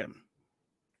money grab.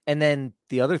 And then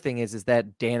the other thing is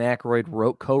that Dan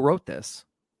Aykroyd co-wrote this.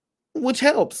 Which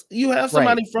helps. You have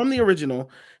somebody from the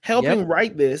original helping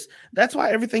write this. That's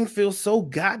why everything feels so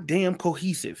goddamn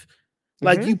cohesive.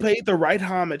 Like, you paid the right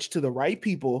homage to the right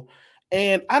people.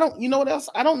 And you know what else?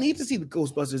 I don't need to see the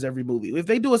Ghostbusters every movie. If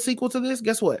they do a sequel to this,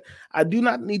 guess what? I do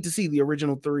not need to see the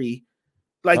original 3.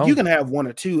 Like, you can have 1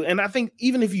 or 2. And I think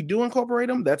even if you do incorporate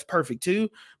them, that's perfect too.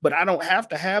 But I don't have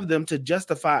to have them to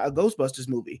justify a Ghostbusters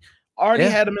movie. Already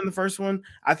had them in the first one.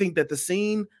 I think that the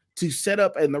scene to set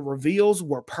up and the reveals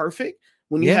were perfect.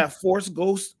 When you have Force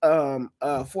Ghost,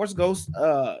 what's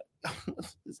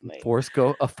his name?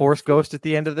 A Force Ghost at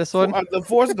the end of this one. The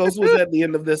Force Ghost was at the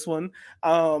end of this one,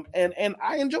 and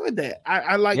I enjoyed that.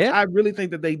 I really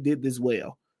think that they did this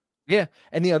well. Yeah,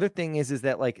 and the other thing is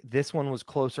that like this one was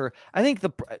closer. I think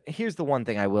here's the one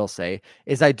thing I will say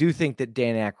is I do think that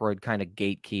Dan Aykroyd kind of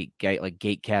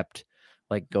gatekept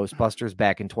like Ghostbusters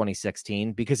back in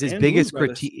 2016 because his biggest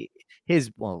critique,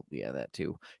 that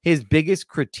too. His biggest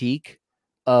critique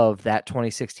of that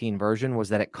 2016 version was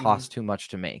that it cost too much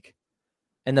to make.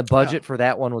 And the budget for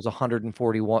that one was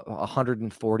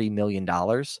 $140 million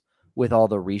with all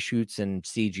the reshoots and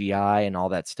CGI and all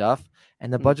that stuff.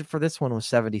 And the budget for this one was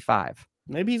 75.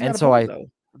 Maybe he's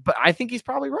but I think he's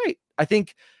probably right. I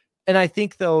think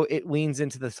though it leans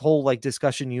into this whole like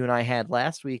discussion you and I had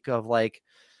last week of like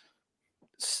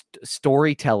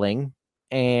storytelling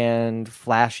and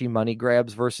flashy money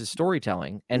grabs versus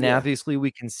storytelling. And obviously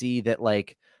we can see that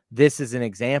like this is an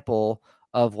example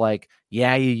of like, you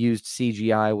used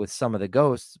CGI with some of the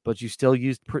ghosts, but you still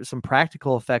used some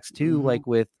practical effects too, like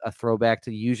with a throwback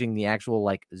to using the actual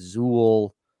like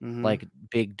Zool, like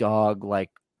big dog, like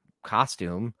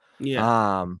costume.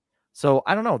 Yeah. So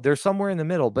I don't know. They're somewhere in the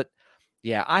middle, but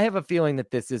yeah, I have a feeling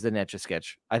that this is an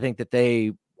Etch-a-Sketch. I think that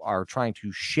they are trying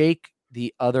to shake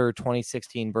the other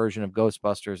 2016 version of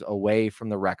Ghostbusters away from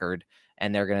the record,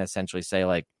 and they're going to essentially say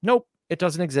like, nope, it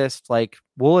doesn't exist. Like,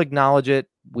 we'll acknowledge it.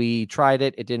 We tried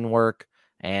it. It didn't work.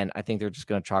 And I think they're just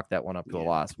going to chalk that one up to a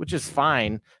loss, which is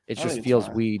fine. It just feels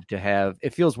weird to have a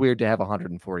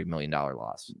 $140 million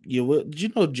loss. Yeah. Well, did you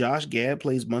know Josh Gad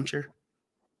plays Muncher?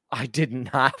 I did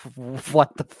not.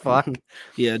 What the fuck?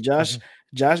 Yeah. Josh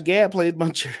Gad played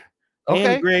Muncher.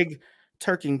 Okay. And Greg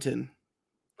Turkington.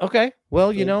 Okay.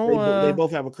 Well, they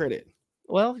both have a credit.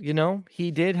 Well,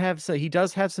 he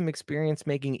does have some experience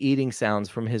making eating sounds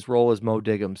from his role as Mo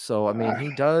Diggums. So, I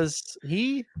mean,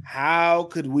 how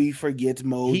could we forget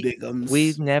Mo Diggums?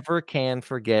 We never can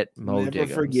forget Mo Diggums.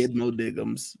 Never forget Mo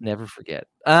Diggums. Never forget.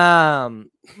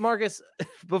 Marcus,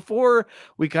 before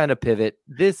we kind of pivot,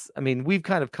 we've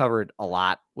kind of covered a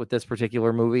lot with this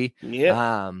particular movie.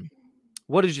 Yeah.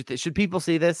 What did you think? Should people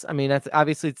see this? I mean, that's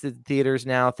obviously it's in theaters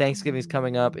now. Thanksgiving's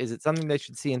coming up. Is it something they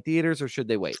should see in theaters or should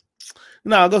they wait?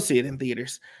 No, I'll go see it in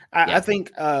theaters. I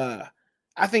think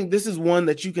this is one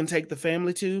that you can take the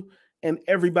family to and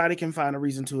everybody can find a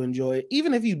reason to enjoy it.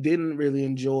 Even if you didn't really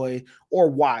enjoy or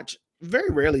watch.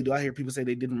 Very rarely do I hear people say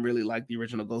they didn't really like the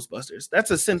original Ghostbusters.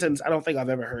 That's a sentence I don't think I've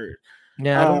ever heard.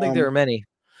 Yeah, I don't think there are many.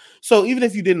 So even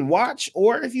if you didn't watch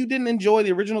or if you didn't enjoy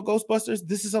the original Ghostbusters,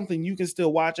 this is something you can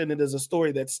still watch, and it is a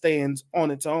story that stands on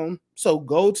its own. So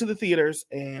go to the theaters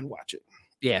and watch it.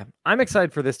 Yeah, I'm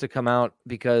excited for this to come out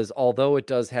because although it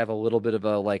does have a little bit of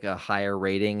a higher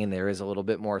rating and there is a little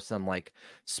bit more some like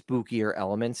spookier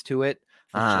elements to it,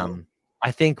 I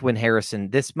think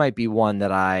this might be one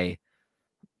that I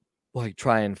like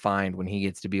try and find when he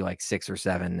gets to be like 6 or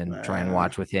 7 and try and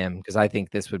watch with him, because I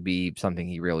think this would be something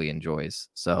he really enjoys.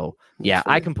 So yeah,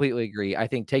 I completely agree. I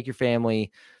think take your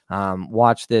family,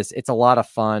 watch this. It's a lot of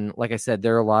fun. Like I said,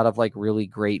 there are a lot of like really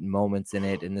great moments in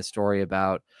it, in the story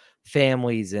about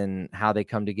families and how they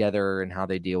come together and how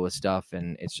they deal with stuff,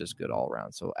 and it's just good all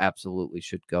around. So absolutely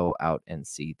should go out and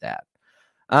see that.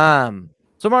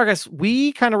 So Marcus,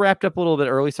 we kind of wrapped up a little bit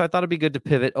early, so I thought it'd be good to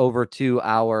pivot over to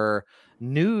our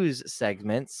news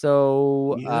segment.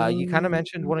 So you kind of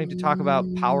mentioned wanting to talk about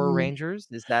Power Rangers.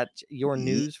 Is that your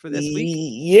news for this week?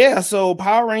 Yeah, so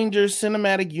Power Rangers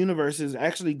Cinematic Universe is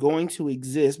actually going to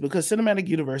exist because cinematic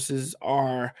universes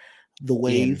are the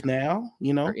wave now,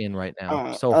 you know. They're in right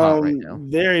now. So hot right now.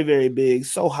 Very, very big,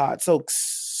 so hot, so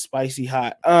spicy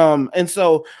hot. And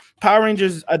so Power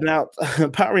Rangers announced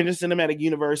Power Rangers Cinematic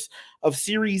Universe of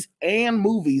series and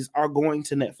movies are going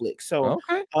to Netflix. So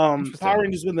Power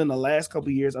Rangers within the last couple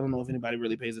of years, I don't know if anybody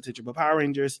really pays attention, but Power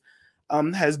Rangers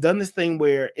has done this thing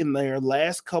where in their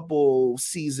last couple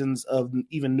seasons of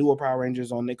even newer Power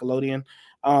Rangers on Nickelodeon,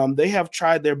 they have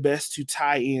tried their best to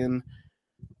tie in,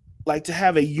 like to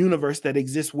have a universe that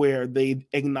exists where they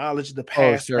acknowledge the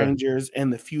past Rangers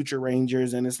and the future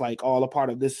Rangers, and it's like all a part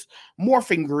of this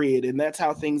morphing grid, and that's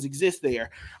how things exist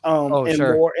there.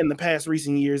 More in the past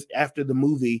recent years after the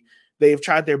movie, they've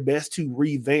tried their best to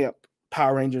revamp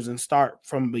Power Rangers and start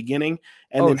from the beginning,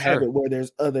 and then have it where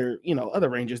there's other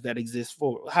Rangers that exist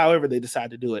for however they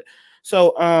decide to do it.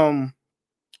 So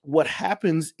what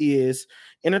happens is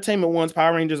Entertainment One's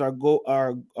Power Rangers are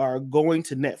going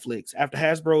to Netflix after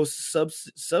Hasbro's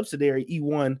subsidiary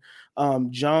E1,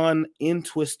 John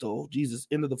Entwistle, Jesus,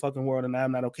 end of the fucking world, and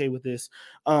I'm not okay with this.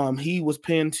 He was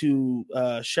pinned to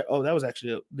that was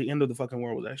actually the end of the fucking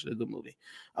world was actually a good movie.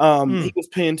 He was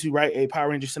pinned to write a Power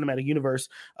Rangers cinematic universe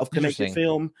of connected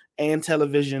film and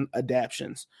television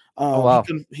adaptions.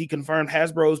 He confirmed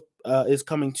Hasbro's is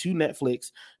coming to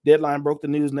Netflix. Deadline broke the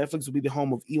news. Netflix will be the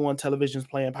home of E1 Television's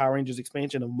planned Power Rangers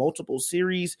expansion of multiple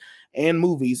series and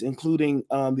movies, including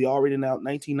the already announced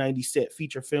 1990 set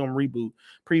feature film reboot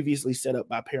previously set up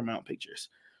by Paramount Pictures.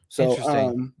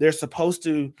 So they're supposed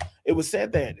to, it was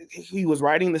said that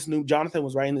Jonathan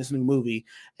was writing this new movie,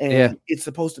 and it's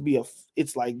supposed to be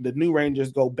it's like the new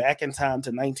Rangers go back in time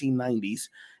to 1990s.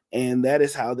 And that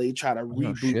is how they try to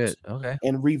reboot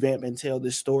and revamp and tell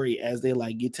this story as they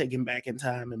like get taken back in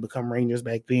time and become Rangers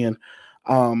back then.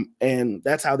 And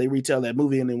that's how they retell that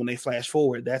movie. And then when they flash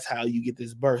forward, that's how you get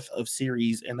this birth of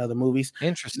series and other movies.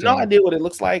 Interesting. No idea what it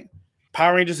looks like.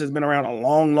 Power Rangers has been around a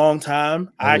long, long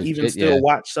time. I even still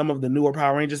watch some of the newer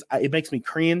Power Rangers. It makes me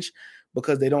cringe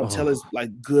because they don't tell us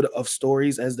like good of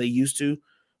stories as they used to.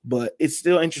 But it's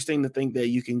still interesting to think that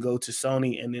you can go to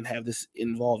Sony and then have this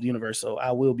involved universe. So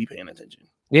I will be paying attention.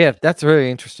 Yeah, that's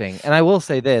very interesting. And I will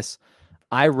say this.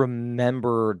 I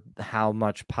remember how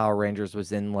much Power Rangers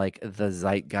was in like the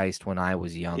zeitgeist when I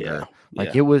was younger.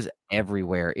 It was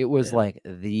everywhere. It was like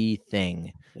the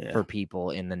thing for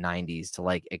people in the 90s to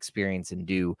like experience and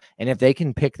do. And if they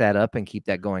can pick that up and keep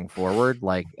that going forward,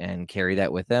 like, and carry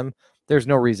that with them, there's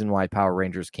no reason why Power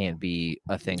Rangers can't be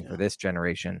a thing for this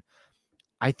generation.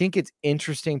 I think it's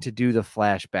interesting to do the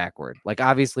flash backward. Like,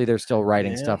 obviously, they're still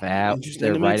writing stuff out.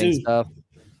 They're writing stuff.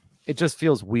 It just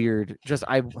feels weird.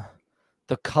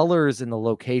 The colors and the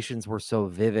locations were so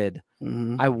vivid.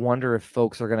 I wonder if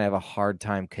folks are going to have a hard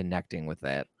time connecting with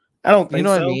that. I don't think so. You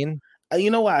know what I mean? You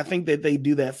know why I think that they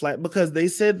do that flat? Because they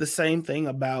said the same thing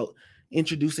about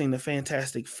introducing the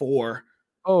Fantastic Four.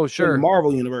 Oh, sure. In the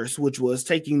Marvel Universe, which was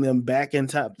taking them back in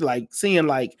time, like seeing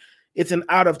like, it's an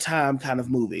out of time kind of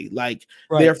movie. Like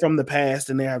they're from the past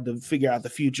and they have to figure out the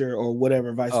future or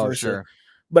whatever, vice versa. Sure.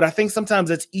 But I think sometimes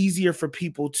it's easier for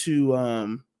people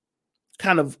to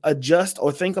kind of adjust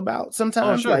or think about.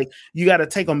 Sometimes like you got to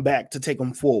take them back to take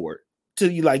them forward. To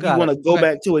you like you want to go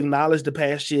back to acknowledge the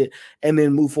past shit and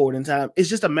then move forward in time. It's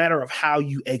just a matter of how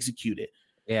you execute it.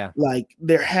 Yeah. Like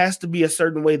there has to be a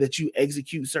certain way that you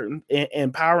execute certain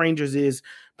and Power Rangers is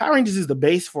the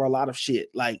base for a lot of shit.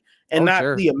 Like and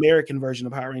not the American version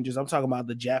of Power Rangers. I'm talking about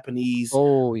the Japanese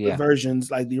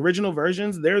versions, like the original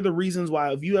versions. They're the reasons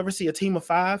why if you ever see a team of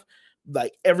 5,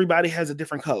 like everybody has a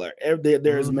different color.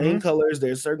 There's main colors,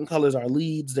 there's certain colors are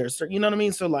leads, there's certain, you know what I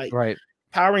mean? So like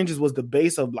Power Rangers was the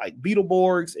base of like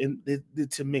Beetleborgs, and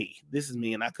to me, this is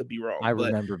me, and I could be wrong. I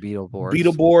remember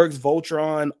Beetleborgs,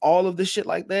 Voltron, all of this shit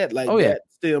like that. Like that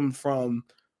stemmed from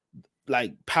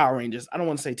like Power Rangers. I don't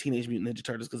want to say Teenage Mutant Ninja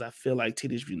Turtles because I feel like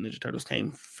Teenage Mutant Ninja Turtles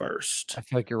came first. I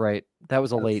feel like you're right. That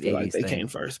was a late 80s like they thing. came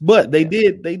first, but they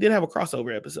did have a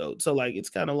crossover episode. So like it's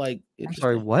kind of like I'm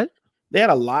sorry, what? They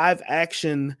had a live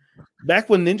action back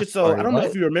when Ninja. So I don't know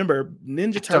if you remember,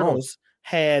 Ninja Turtles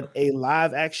had a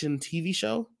live action TV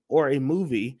show or a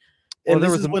movie, and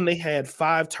this is when they had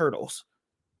 5 turtles.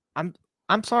 I'm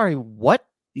sorry, what?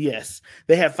 Yes,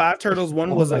 they had 5 turtles.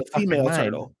 One was a female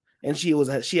turtle, and she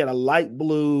had a light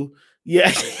blue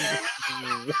Yeah.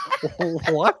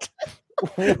 What?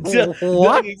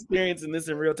 Doug experiencing this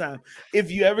in real time.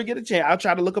 If you ever get a chance, I'll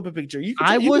try to look up a picture. You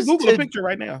can Google a picture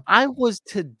right now. I was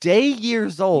today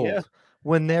years old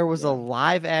when there was a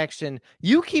live action.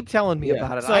 You keep telling me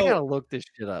about it. So, I gotta look this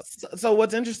shit up. So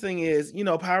what's interesting is,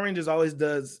 Power Rangers always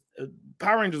does.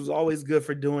 Power Rangers was always good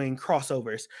for doing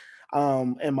crossovers.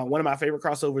 And one of my favorite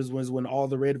crossovers was when all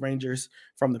the Red Rangers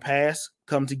from the past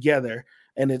come together,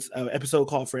 and it's an episode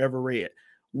called Forever Red.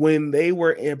 When they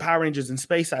were in Power Rangers in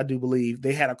Space, I do believe,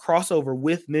 they had a crossover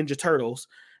with Ninja Turtles.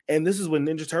 And this is when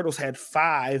Ninja Turtles had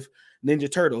 5 Ninja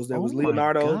Turtles. There was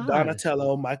Leonardo,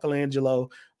 Donatello, Michelangelo,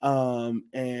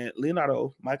 and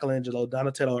Leonardo, Michelangelo,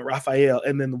 Donatello, and Raphael.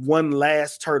 And then one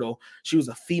last turtle. She was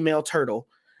a female turtle.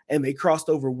 And they crossed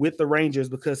over with the Rangers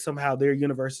because somehow their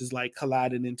universes like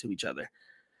collided into each other.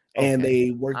 And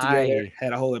they worked together,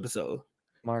 had a whole episode.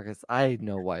 Marcus, I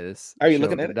know why this. Are you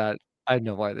looking at it? I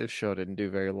know why this show didn't do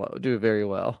very well.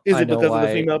 Is it because of the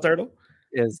female turtle?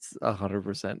 It's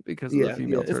 100% because of the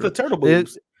female turtle. It's the turtle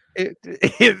boobs.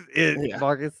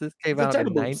 Marcus, this came out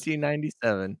in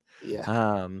 1997.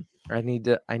 Yeah. I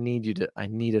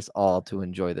need us all to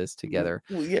enjoy this together.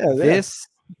 Well, this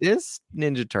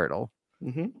Ninja Turtle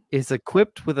is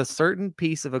equipped with a certain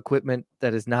piece of equipment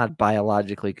that is not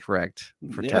biologically correct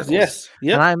for turtles. Yes.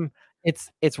 And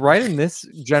it's right in this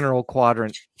general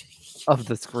quadrant of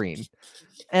the screen.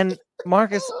 And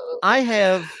Marcus, I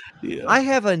have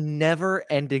a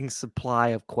never-ending supply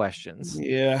of questions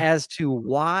as to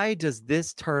why does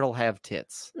this turtle have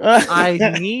tits? I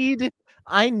need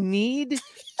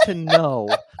to know.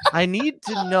 I need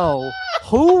to know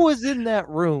who was in that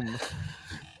room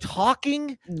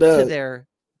talking to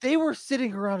they were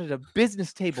sitting around at a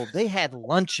business table. They had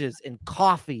lunches and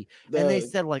coffee, and they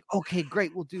said, like, okay,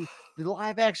 great, we'll do the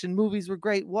live action movies were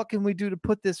great. What can we do to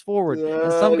put this forward?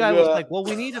 And some guy was like, well,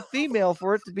 we need a female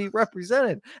for it to be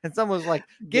represented. And someone was like,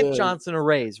 get Johnson a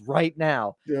raise right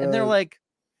now. And they're like,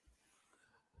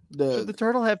 should the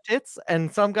turtle have tits?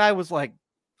 And some guy was like,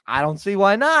 I don't see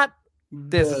why not.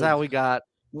 This is how we got.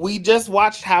 We just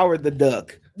watched Howard the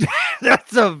Duck.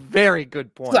 That's a very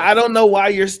good point. So I don't know why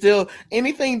you're still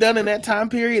anything done in that time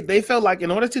period. They felt like in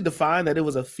order to define that it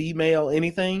was a female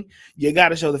anything, you got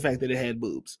to show the fact that it had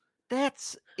boobs.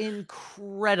 That's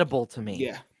incredible to me.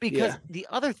 Yeah. Because the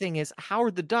other thing is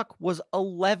Howard the Duck was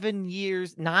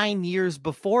 9 years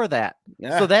before that.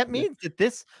 Yeah. So that means that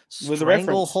this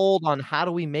stranglehold on how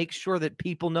do we make sure that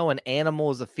people know an animal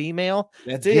is a female?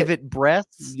 That's it. Give it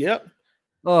breasts. Yep.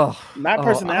 Oh, not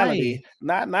personality,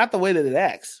 not the way that it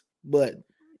acts, but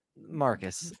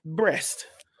Marcus, breast.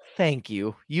 Thank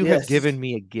you. You have given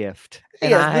me a gift,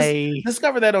 and I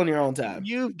discover that on your own time.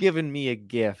 You've given me a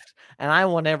gift, and I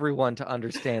want everyone to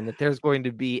understand that there's going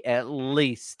to be at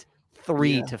least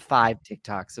 3 to 5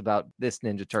 TikToks about this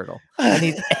Ninja Turtle. I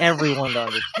need everyone to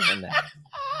understand that.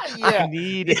 I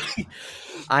need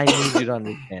you to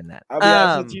understand that. I'll be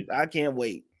honest with you, I can't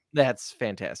wait. That's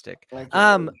fantastic.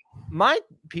 My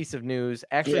piece of news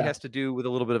actually has to do with a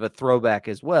little bit of a throwback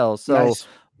as well. So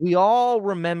we all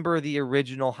remember the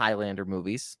original Highlander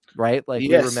movies, right? Like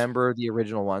we remember the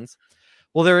original ones.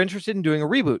 Well, they're interested in doing a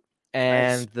reboot.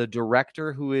 And the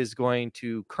director who is going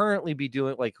to currently be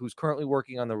doing, who's currently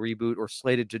working on the reboot or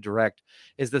slated to direct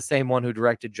is the same one who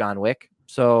directed John Wick.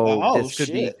 So this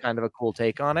could be kind of a cool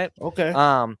take on it. Okay.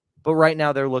 But right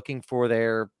now they're looking for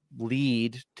their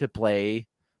lead to play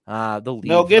the lead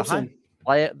Mel Gibson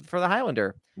for the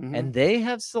Highlander, and they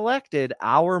have selected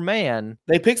our man.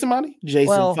 They picked somebody,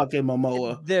 Jason fucking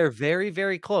Momoa. They're very,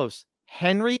 very close.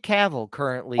 Henry Cavill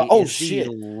currently is the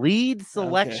lead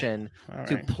selection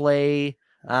to play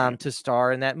to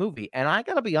star in that movie, and I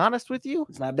gotta be honest with you,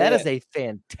 that is a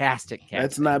fantastic cast.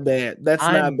 That's not bad. That's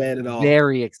not bad at all.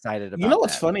 Very excited about. You know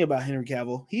what's funny about Henry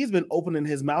Cavill? He's been opening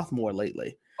his mouth more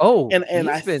lately. Oh, and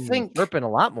I think burping a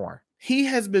lot more.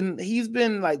 He's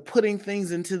been like putting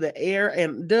things into the air,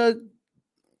 and Doug,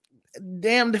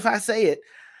 damned if I say it,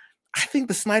 I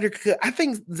think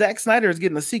Zack Snyder is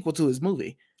getting a sequel to his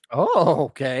movie. Oh,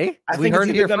 okay. We heard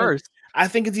it here first. I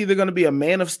think it's either going to be a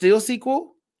Man of Steel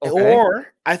sequel,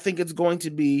 or I think it's going to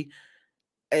be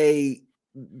a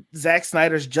Zack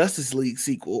Snyder's Justice League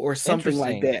sequel or something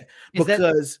like that.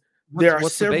 Because there are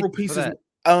several pieces.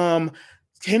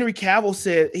 Henry Cavill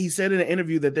said in an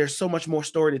interview that there's so much more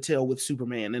story to tell with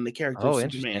Superman and the character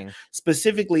of Superman,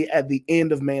 specifically at the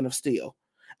end of Man of Steel.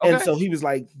 Okay. And so he was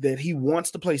like that he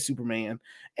wants to play Superman,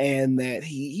 and that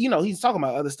he's talking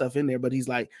about other stuff in there, but he's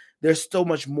like, there's so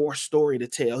much more story to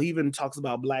tell. He even talks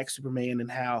about Black Superman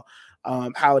and how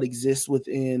it exists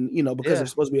within, because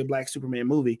there's supposed to be a Black Superman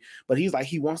movie, but he's like,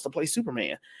 he wants to play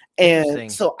Superman.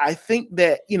 And so I think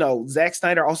that, Zack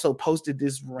Snyder also posted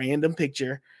this random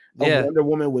picture of Wonder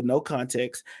Woman with no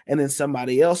context. And then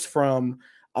somebody else from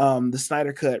the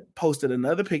Snyder Cut posted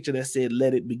another picture that said,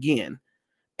 "Let it begin."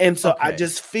 And so I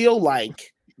just feel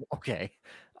like, I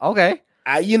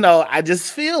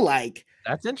just feel like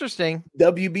that's interesting.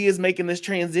 WB is making this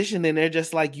transition, and they're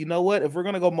just like, you know what? If we're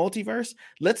gonna go multiverse,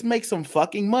 let's make some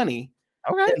fucking money.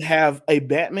 And have a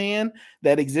Batman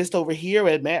that exists over here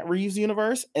at Matt Reeves'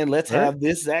 universe, and let's have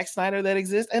this Zack Snyder that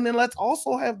exists, and then let's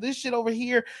also have this shit over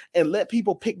here, and let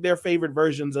people pick their favorite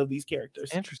versions of these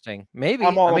characters. Interesting. Maybe.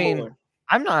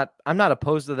 I'm not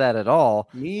opposed to that at all.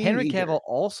 Henry Cavill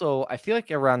also, I feel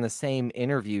like around the same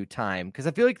interview time, because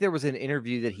I feel like there was an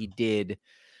interview that he did.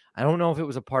 I don't know if it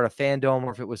was a part of Fandom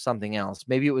or if it was something else.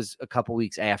 Maybe it was a couple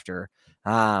weeks after.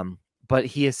 But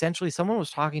he essentially, someone was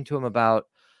talking to him about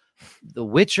The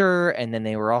Witcher, and then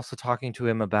they were also talking to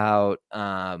him about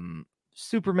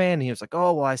Superman. And he was like,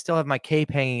 "Oh, well, I still have my cape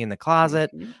hanging in the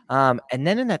closet." And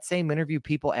then in that same interview,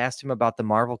 people asked him about the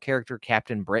Marvel character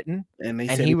Captain Britain, and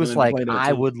he was like,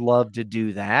 "I would love to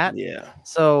do that." Yeah.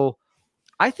 So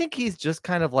I think he's just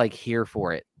kind of like here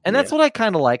for it, and that's what I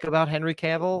kind of like about Henry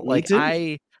Cavill. Like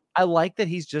I like that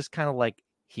he's just kind of like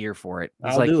here for it.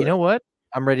 He's like, you know what?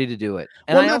 I'm ready to do it.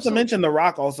 And well, not to mention, The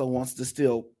Rock also wants to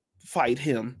still fight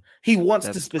him. He wants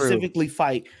to specifically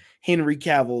fight Henry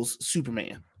Cavill's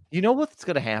Superman. You know what's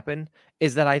going to happen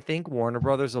is that I think Warner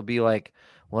Brothers will be like,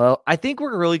 well, I think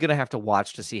we're really going to have to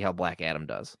watch to see how Black Adam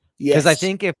does. Because I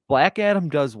think if Black Adam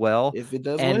does well, if it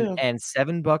does and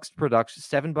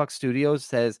 $7 Studios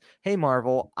says, "Hey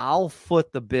Marvel, I'll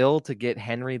foot the bill to get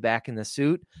Henry back in the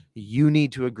suit. You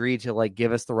need to agree to like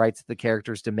give us the rights of the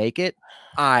characters to make it."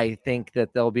 I think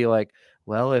that they'll be like,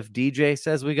 well, if DJ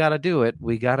says we got to do it,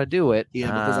 we got to do it. Yeah,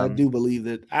 because I do believe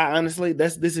that. I honestly,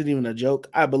 this isn't even a joke.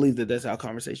 I believe that that's how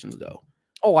conversations go.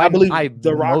 Oh, I believe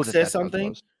The Rock says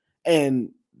something, and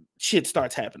shit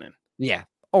starts happening. Yeah.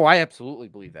 Oh, I absolutely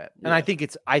believe that, and I think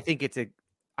it's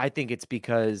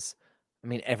because, I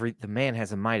mean, the man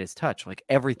has a Midas touch. Like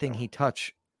everything he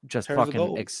touch just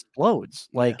fucking explodes.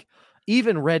 Like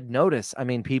even Red Notice. I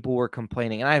mean, people were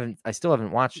complaining, and I still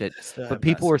haven't watched it, but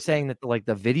people were saying that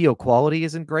the video quality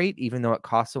isn't great, even though it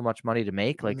costs so much money to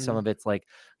make. Like some of it's like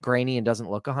grainy and doesn't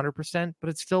look 100%, but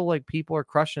it's still like people are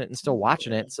crushing it and still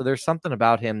watching it. So there's something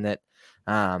about him that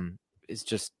is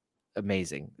just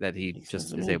amazing that he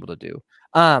just is able to do.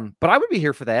 But I would be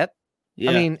here for that.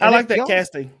 Yeah, I mean, I like that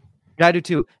casting. I do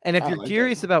too. And if you're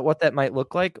curious about what that might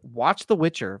look like, watch The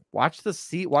Witcher. Watch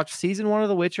season 1 of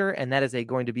The Witcher, and that is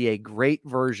going to be a great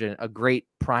version, a great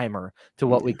primer to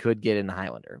what we could get in the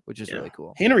Highlander, which is really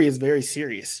cool. Henry is very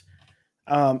serious.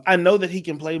 I know that he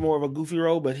can play more of a goofy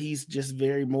role, but he's just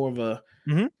more of a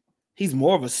he's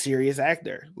more of a serious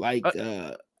actor. Like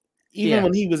even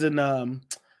when he was in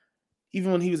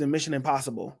Mission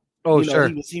Impossible. Oh, sure.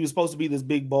 He was supposed to be this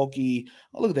big, bulky.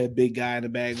 Oh, look at that big guy in the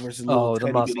bag versus little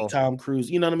tiny Tom Cruise.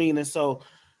 You know what I mean? And so,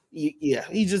 yeah,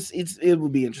 it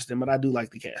would be interesting. But I do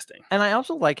like the casting, and I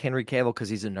also like Henry Cavill because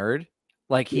he's a nerd.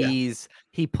 Like he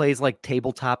plays like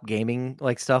tabletop gaming,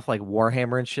 like stuff like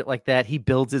Warhammer and shit like that. He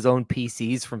builds his own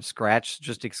PCs from scratch,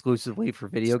 just exclusively for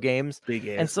video games. Big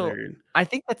ass and so nerd. I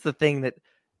think that's the thing that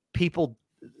people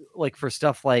like for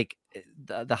stuff like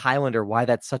the Highlander. Why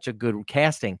that's such a good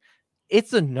casting.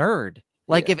 It's a nerd.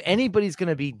 Like if anybody's going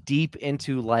to be deep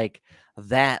into like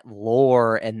that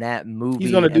lore and that movie,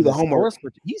 he's going to do the homework.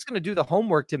 He's going to do the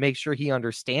homework to make sure he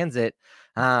understands it.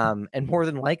 And more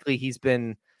than likely he's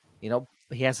been, he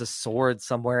has a sword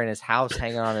somewhere in his house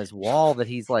hanging on his wall that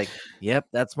he's like, yep,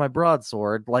 that's my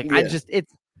broadsword. Like that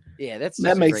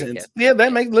makes sense. Cast. Yeah,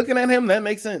 looking at him, that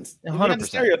makes sense. 100%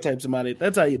 stereotype somebody.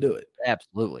 That's how you do it.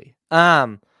 Absolutely.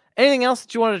 Anything else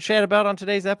that you wanted to chat about on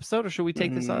today's episode, or should we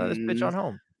take this bitch on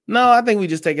home? No, I think we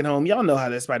just take it home. Y'all know how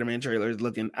that Spider-Man trailer is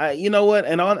looking. You know what?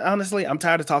 And honestly, I'm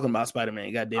tired of talking about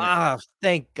Spider-Man. God damn it. Ah,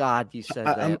 thank God you said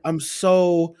that. I'm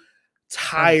so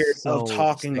tired of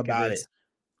talking about it.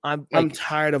 I'm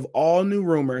tired of all new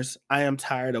rumors. I am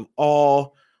tired of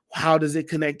all how does it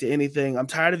connect to anything. I'm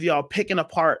tired of y'all picking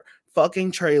apart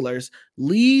fucking trailers.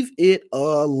 Leave it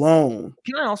alone.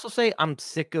 Can I also say I'm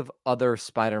sick of other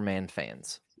Spider-Man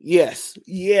fans? Yes.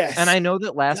 And I know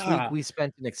that last week we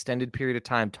spent an extended period of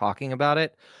time talking about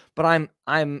it, but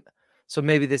I'm So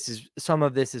maybe some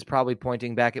of this is probably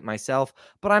pointing back at myself,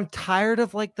 but I'm tired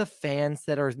of like the fans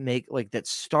that that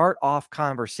start off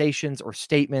conversations or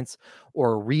statements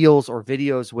or reels or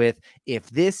videos with, if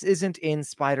this isn't in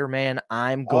Spider-Man,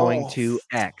 I'm going to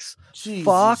X. Jesus.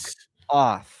 Fuck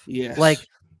off. Yes. Like,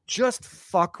 just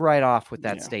fuck right off with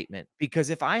that statement. Because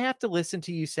if I have to listen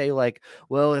to you say like,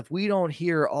 well, if we don't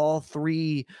hear all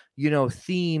 3,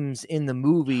 themes in the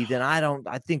movie, then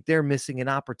I think they're missing an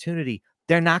opportunity.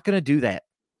 They're not going to do that.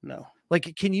 No.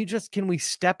 Like, can we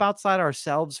step outside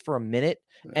ourselves for a minute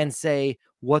and say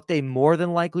what they more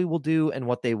than likely will do and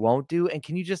what they won't do? And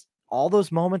can you just, all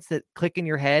those moments that click in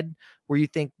your head where you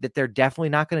think that they're definitely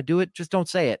not going to do it, just don't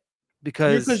say it,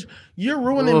 because you're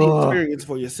ruining the experience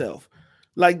for yourself.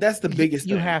 Like, that's the biggest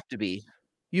thing. You have to be.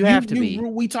 You have to be.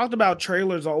 We talked about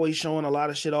trailers always showing a lot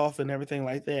of shit off and everything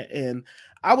like that. And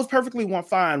I was perfectly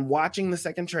fine watching the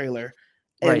second trailer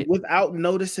and without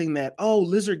noticing that,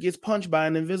 Lizard gets punched by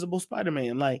an invisible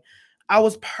Spider-Man. Like, I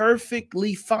was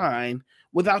perfectly fine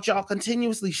without y'all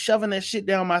continuously shoving that shit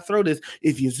down my throat.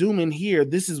 If you zoom in here,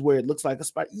 this is where it looks like a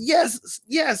spider.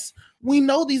 Yes. We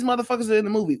know these motherfuckers are in the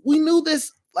movie. We knew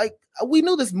this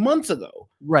months ago.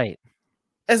 Right.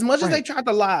 As much as they tried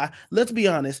to lie, let's be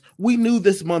honest, we knew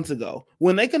this months ago.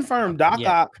 When they confirmed Doc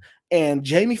Ock and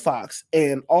Jamie Foxx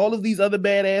and all of these other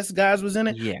badass guys was in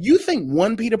it, you think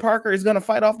one Peter Parker is going to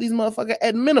fight off these motherfuckers?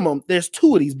 At minimum, there's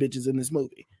 2 of these bitches in this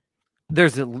movie.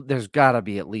 There's got to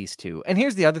be at least 2. And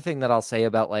here's the other thing that I'll say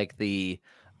about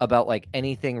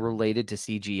anything related to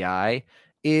CGI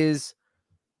is,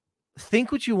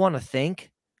 think what you want to think.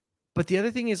 But the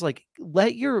other thing is, like,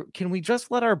 can we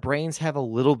just let our brains have a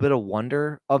little bit of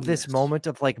wonder of this moment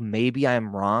of like, maybe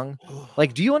I'm wrong?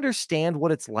 Like, do you understand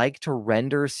what it's like to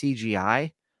render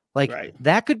CGI? Like,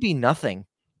 that could be nothing.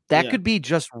 That could be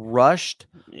just rushed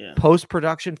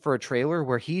post-production for a trailer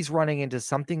where he's running into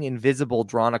something invisible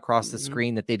drawn across the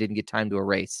screen that they didn't get time to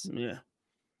erase. Yeah.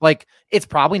 Like, it's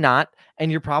probably not. And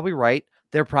you're probably right.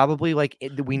 They're probably like,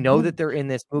 we know that they're in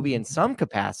this movie in some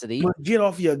capacity. But get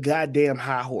off your goddamn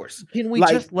high horse. Can we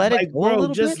just let it go a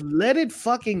little bit? Let it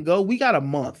fucking go. We got a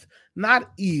month,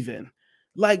 not even.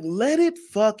 Like, let it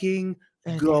fucking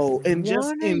go and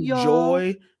just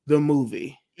enjoy the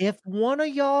movie. If one of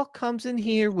y'all comes in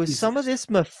here with some of this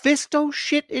Mephisto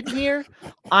shit in here,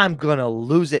 I'm gonna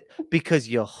lose it, because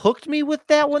you hooked me with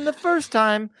that one the first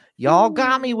time. Y'all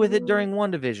got me with it during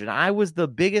WandaVision. I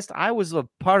was a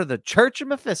part of the Church of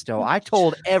Mephisto. I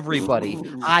told everybody.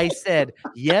 I said,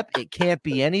 yep, it can't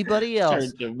be anybody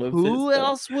else. Who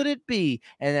else would it be?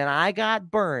 And then I got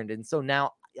burned. And so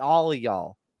now all of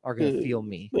y'all are gonna feel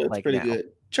me. That's like pretty good.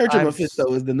 Church of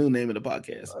Mephisto is the new name of the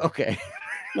podcast. Okay.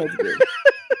 That's good.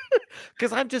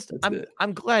 Because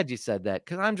I'm glad you said that,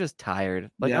 because I'm just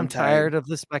tired. Like, I'm tired of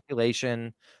the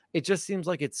speculation. It just seems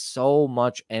like it's so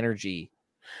much energy.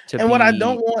 What I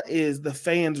don't want is the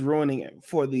fans ruining it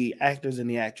for the actors and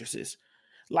the actresses.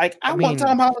 Like, I want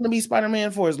Tom Holland to be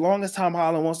Spider-Man for as long as Tom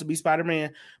Holland wants to be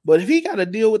Spider-Man. But if he got to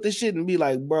deal with this shit and be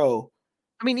like, bro.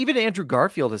 I mean, even Andrew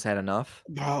Garfield has had enough.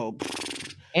 Bro.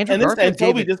 Andrew Garfield. And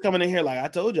Toby just coming in here like, I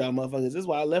told y'all, motherfuckers, this is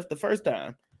why I left the first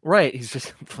time. Right, he's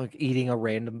just like eating a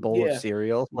random bowl of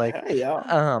cereal, like, hey,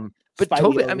 but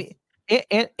Toby, I mean,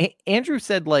 Andrew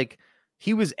said, like,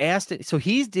 he was asked it, so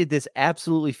he did this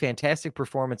absolutely fantastic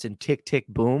performance in Tick Tick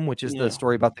Boom, which is the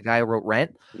story about the guy who wrote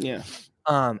Rent. Yeah,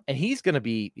 and he's gonna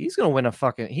be in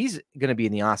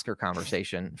the Oscar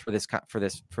conversation for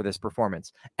this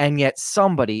performance, and yet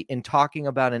somebody in talking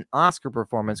about an Oscar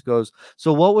performance goes,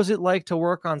 so what was it like to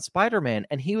work on Spider-Man?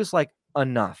 And he was like,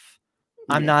 enough.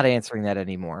 I'm not answering that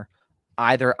anymore.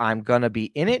 Either I'm going to be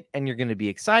in it and you're going to be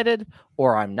excited,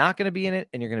 or I'm not going to be in it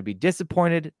and you're going to be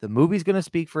disappointed. The movie's going to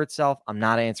speak for itself. I'm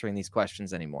not answering these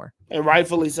questions anymore. And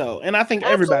rightfully so. And I think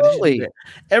everybody should do that.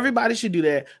 Everybody should do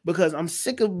that, because I'm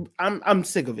sick of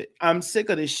it. I'm sick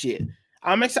of this shit.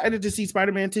 I'm excited to see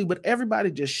Spider-Man 2, but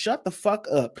everybody just shut the fuck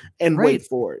up and wait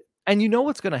for it. And you know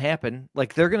what's going to happen?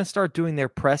 Like, they're going to start doing their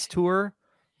press tour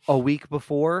a week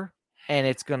before. And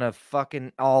it's gonna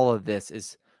fucking, all of this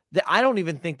is, I don't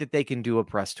even think that they can do a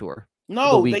press tour.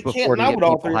 No, they can't. Not with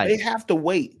all three. They have to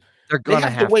wait. They're gonna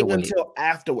have to wait until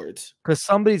afterwards, because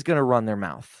somebody's gonna run their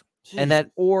mouth. Jeez. And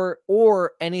that,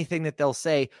 or anything that they'll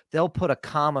say, they'll put a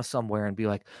comma somewhere and be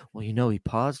like, well, he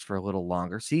paused for a little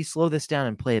longer. See, slow this down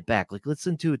and play it back. Like,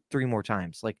 listen to it 3 more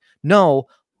times. Like, no.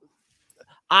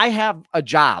 I have a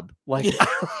job. Like,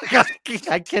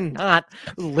 I cannot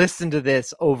listen to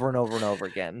this over and over and over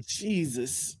again.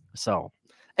 Jesus. So,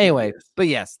 anyway, but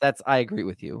yes, I agree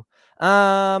with you.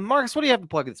 Marcus, what do you have to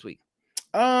plug this week?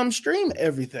 Stream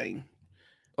everything.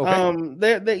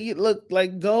 Okay. They look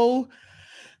like, go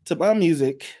to my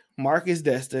music Marcus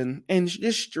Destin, and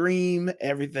just stream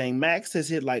everything. Max has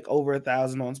hit like over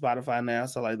 1,000 on Spotify now,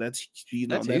 so like that's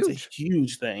that's a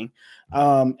huge thing.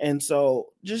 And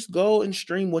so just go and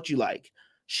stream what you like.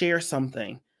 Share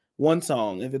something. One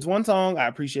song. If it's one song, I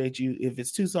appreciate you. If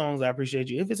it's two songs, I appreciate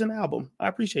you. If it's an album, I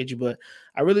appreciate you. But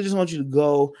I really just want you to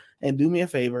go and do me a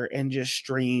favor and just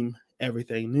stream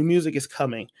everything. New music is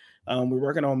coming. We're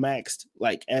working on Max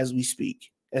like as we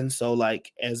speak. And so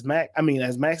like as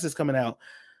Max is coming out,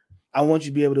 I want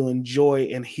you to be able to enjoy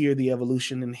and hear the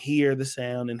evolution and hear the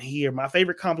sound and hear. My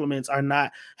favorite compliments are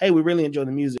not, hey, we really enjoy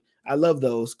the music. I love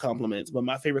those compliments, but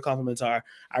my favorite compliments are,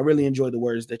 I really enjoy the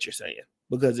words that you're saying,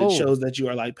 because it shows that you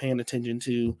are like paying attention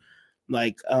to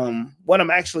like what I'm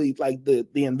actually like the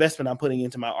investment I'm putting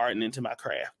into my art and into my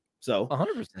craft. So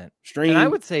 100%. Stream, and I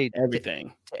would say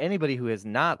everything to anybody who has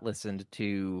not listened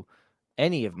to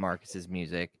any of Marcus's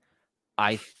music,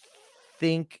 I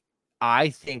think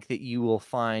that you will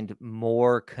find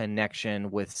more connection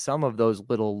with some of those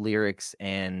little lyrics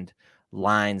and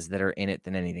lines that are in it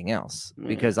than anything else,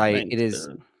 because it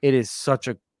is such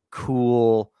a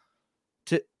cool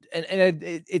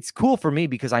it's cool for me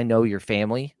because I know your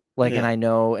family, like, and I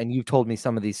know, and you've told me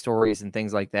some of these stories and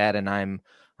things like that. And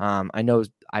I know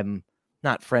I'm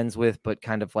not friends with, but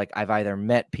kind of like I've either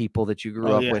met people that you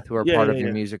grew up with who are part of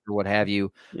your music or what have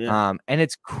you. And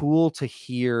it's cool to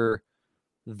hear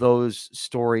those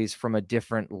stories from a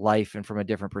different life and from a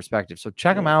different perspective. So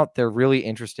check them out. They're really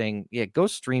interesting. Yeah. Go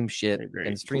stream shit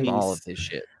and stream all of his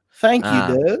shit. Thank you,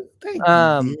 Doug. Thank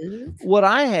you. What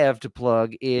I have to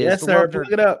plug is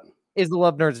plug it up. Is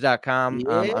thelovenerds.com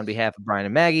on behalf of Brian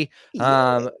and Maggie.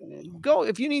 Go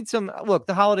if you need some. Look,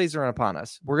 the holidays are upon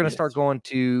us. We're going to start going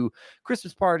to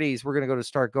Christmas parties. We're going to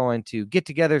start going to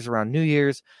get-togethers around New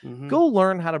Year's. Go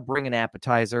learn how to bring an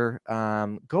appetizer.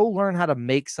 Go learn how to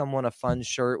make someone a fun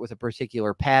shirt with a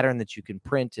particular pattern that you can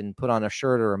print and put on a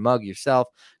shirt or a mug yourself.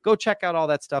 Go check out all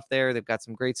that stuff there. They've got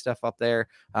some great stuff up there.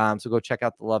 So go check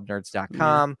out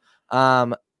thelovenerds.com.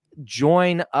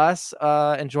 Join us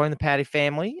and join the Patty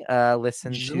family. Go to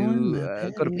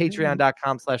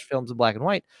patreon.com/films in black and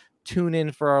white. Tune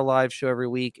in for our live show every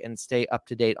week and stay up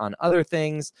to date on other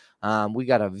things. We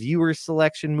got a viewer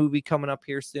selection movie coming up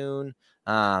here soon.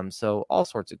 So all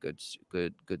sorts of good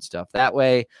stuff that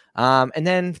way. And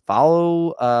then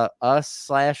follow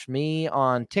us/me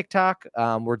on TikTok.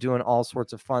 We're doing all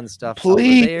sorts of fun stuff.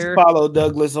 Please follow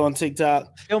Douglas on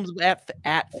TikTok. Films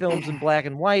at Films in Black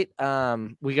and White.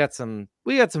 We got some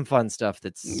fun stuff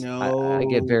that's I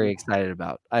get very excited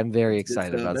about. I'm very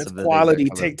excited about some quality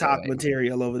TikTok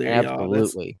material over there.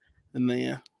 Absolutely.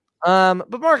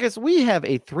 But Marcus, we have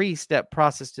a 3-step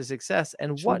process to success.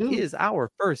 And what is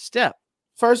our first step?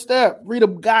 First step, read a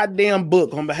goddamn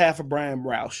book on behalf of Brian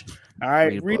Roush. All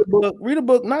right. Read a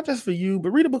book, not just for you,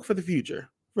 but read a book for the future,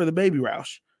 for the baby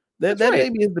Roush. That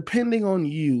baby is depending on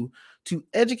you to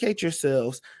educate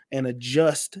yourselves and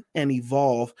adjust and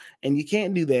evolve. And you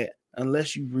can't do that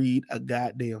unless you read a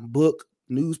goddamn book,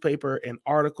 newspaper, an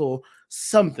article,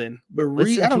 something. But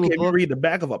I don't care if you read the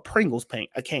back of a Pringles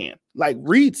can. Like,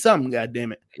 read something,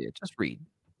 goddammit. Yeah, just read.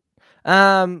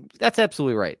 That's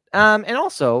absolutely right. And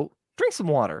also drink some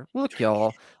water. Look,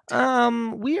 y'all.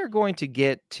 We are going to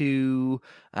get to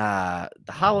the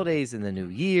holidays and the new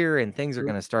year, and things are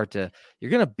going to start to.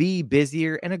 You're going to be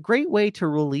busier, and a great way to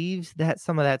relieve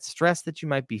some of that stress that you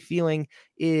might be feeling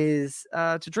is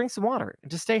to drink some water and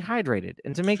to stay hydrated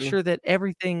and to make sure that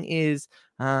everything is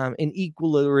in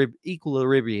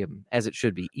equilibrium as it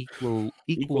should be.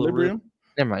 Equilibrium.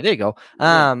 Never mind. There you go.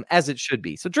 As it should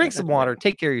be. So drink some water.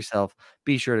 Take care of yourself.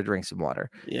 Be sure to drink some water.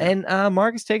 Yeah. And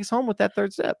Marcus, take us home with that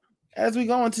third step. As we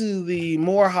go into the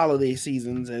more holiday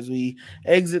seasons, as we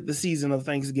exit the season of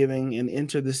Thanksgiving and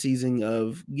enter the season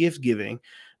of gift giving,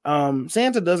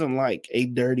 Santa doesn't like a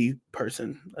dirty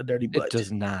person, a dirty butt. It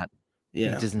does not.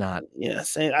 Yeah. It does not. Yeah.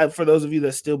 For those of you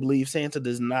that still believe, Santa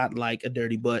does not like a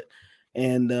dirty butt.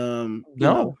 And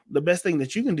the best thing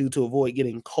that you can do to avoid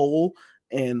getting coal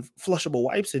and flushable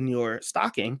wipes in your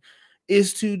stocking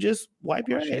is to just wipe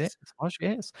your ass. Wash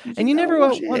your ass. And you never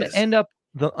want to end up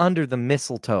under the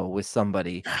mistletoe with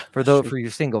somebody for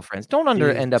your single friends. Don't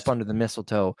end up under the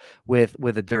mistletoe with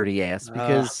a dirty ass,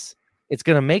 because it's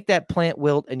going to make that plant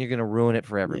wilt and you're going to ruin it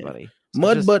for everybody.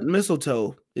 So butt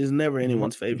mistletoe is never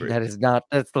anyone's favorite.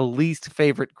 That's the least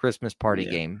favorite Christmas party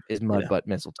game is mud butt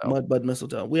mistletoe. Mud butt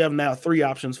mistletoe. We have now 3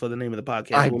 options for the name of the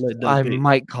podcast. I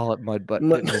might call it mud butt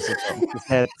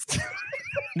mistletoe.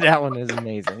 That one is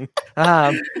amazing.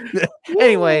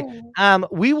 Anyway,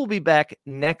 we will be back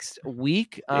next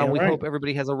week. We hope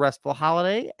everybody has a restful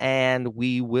holiday, and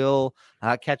we will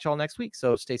catch y'all next week.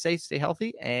 So stay safe, stay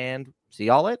healthy, and see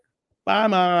y'all later. Bye,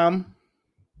 Mom.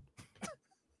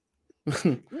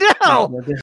 No.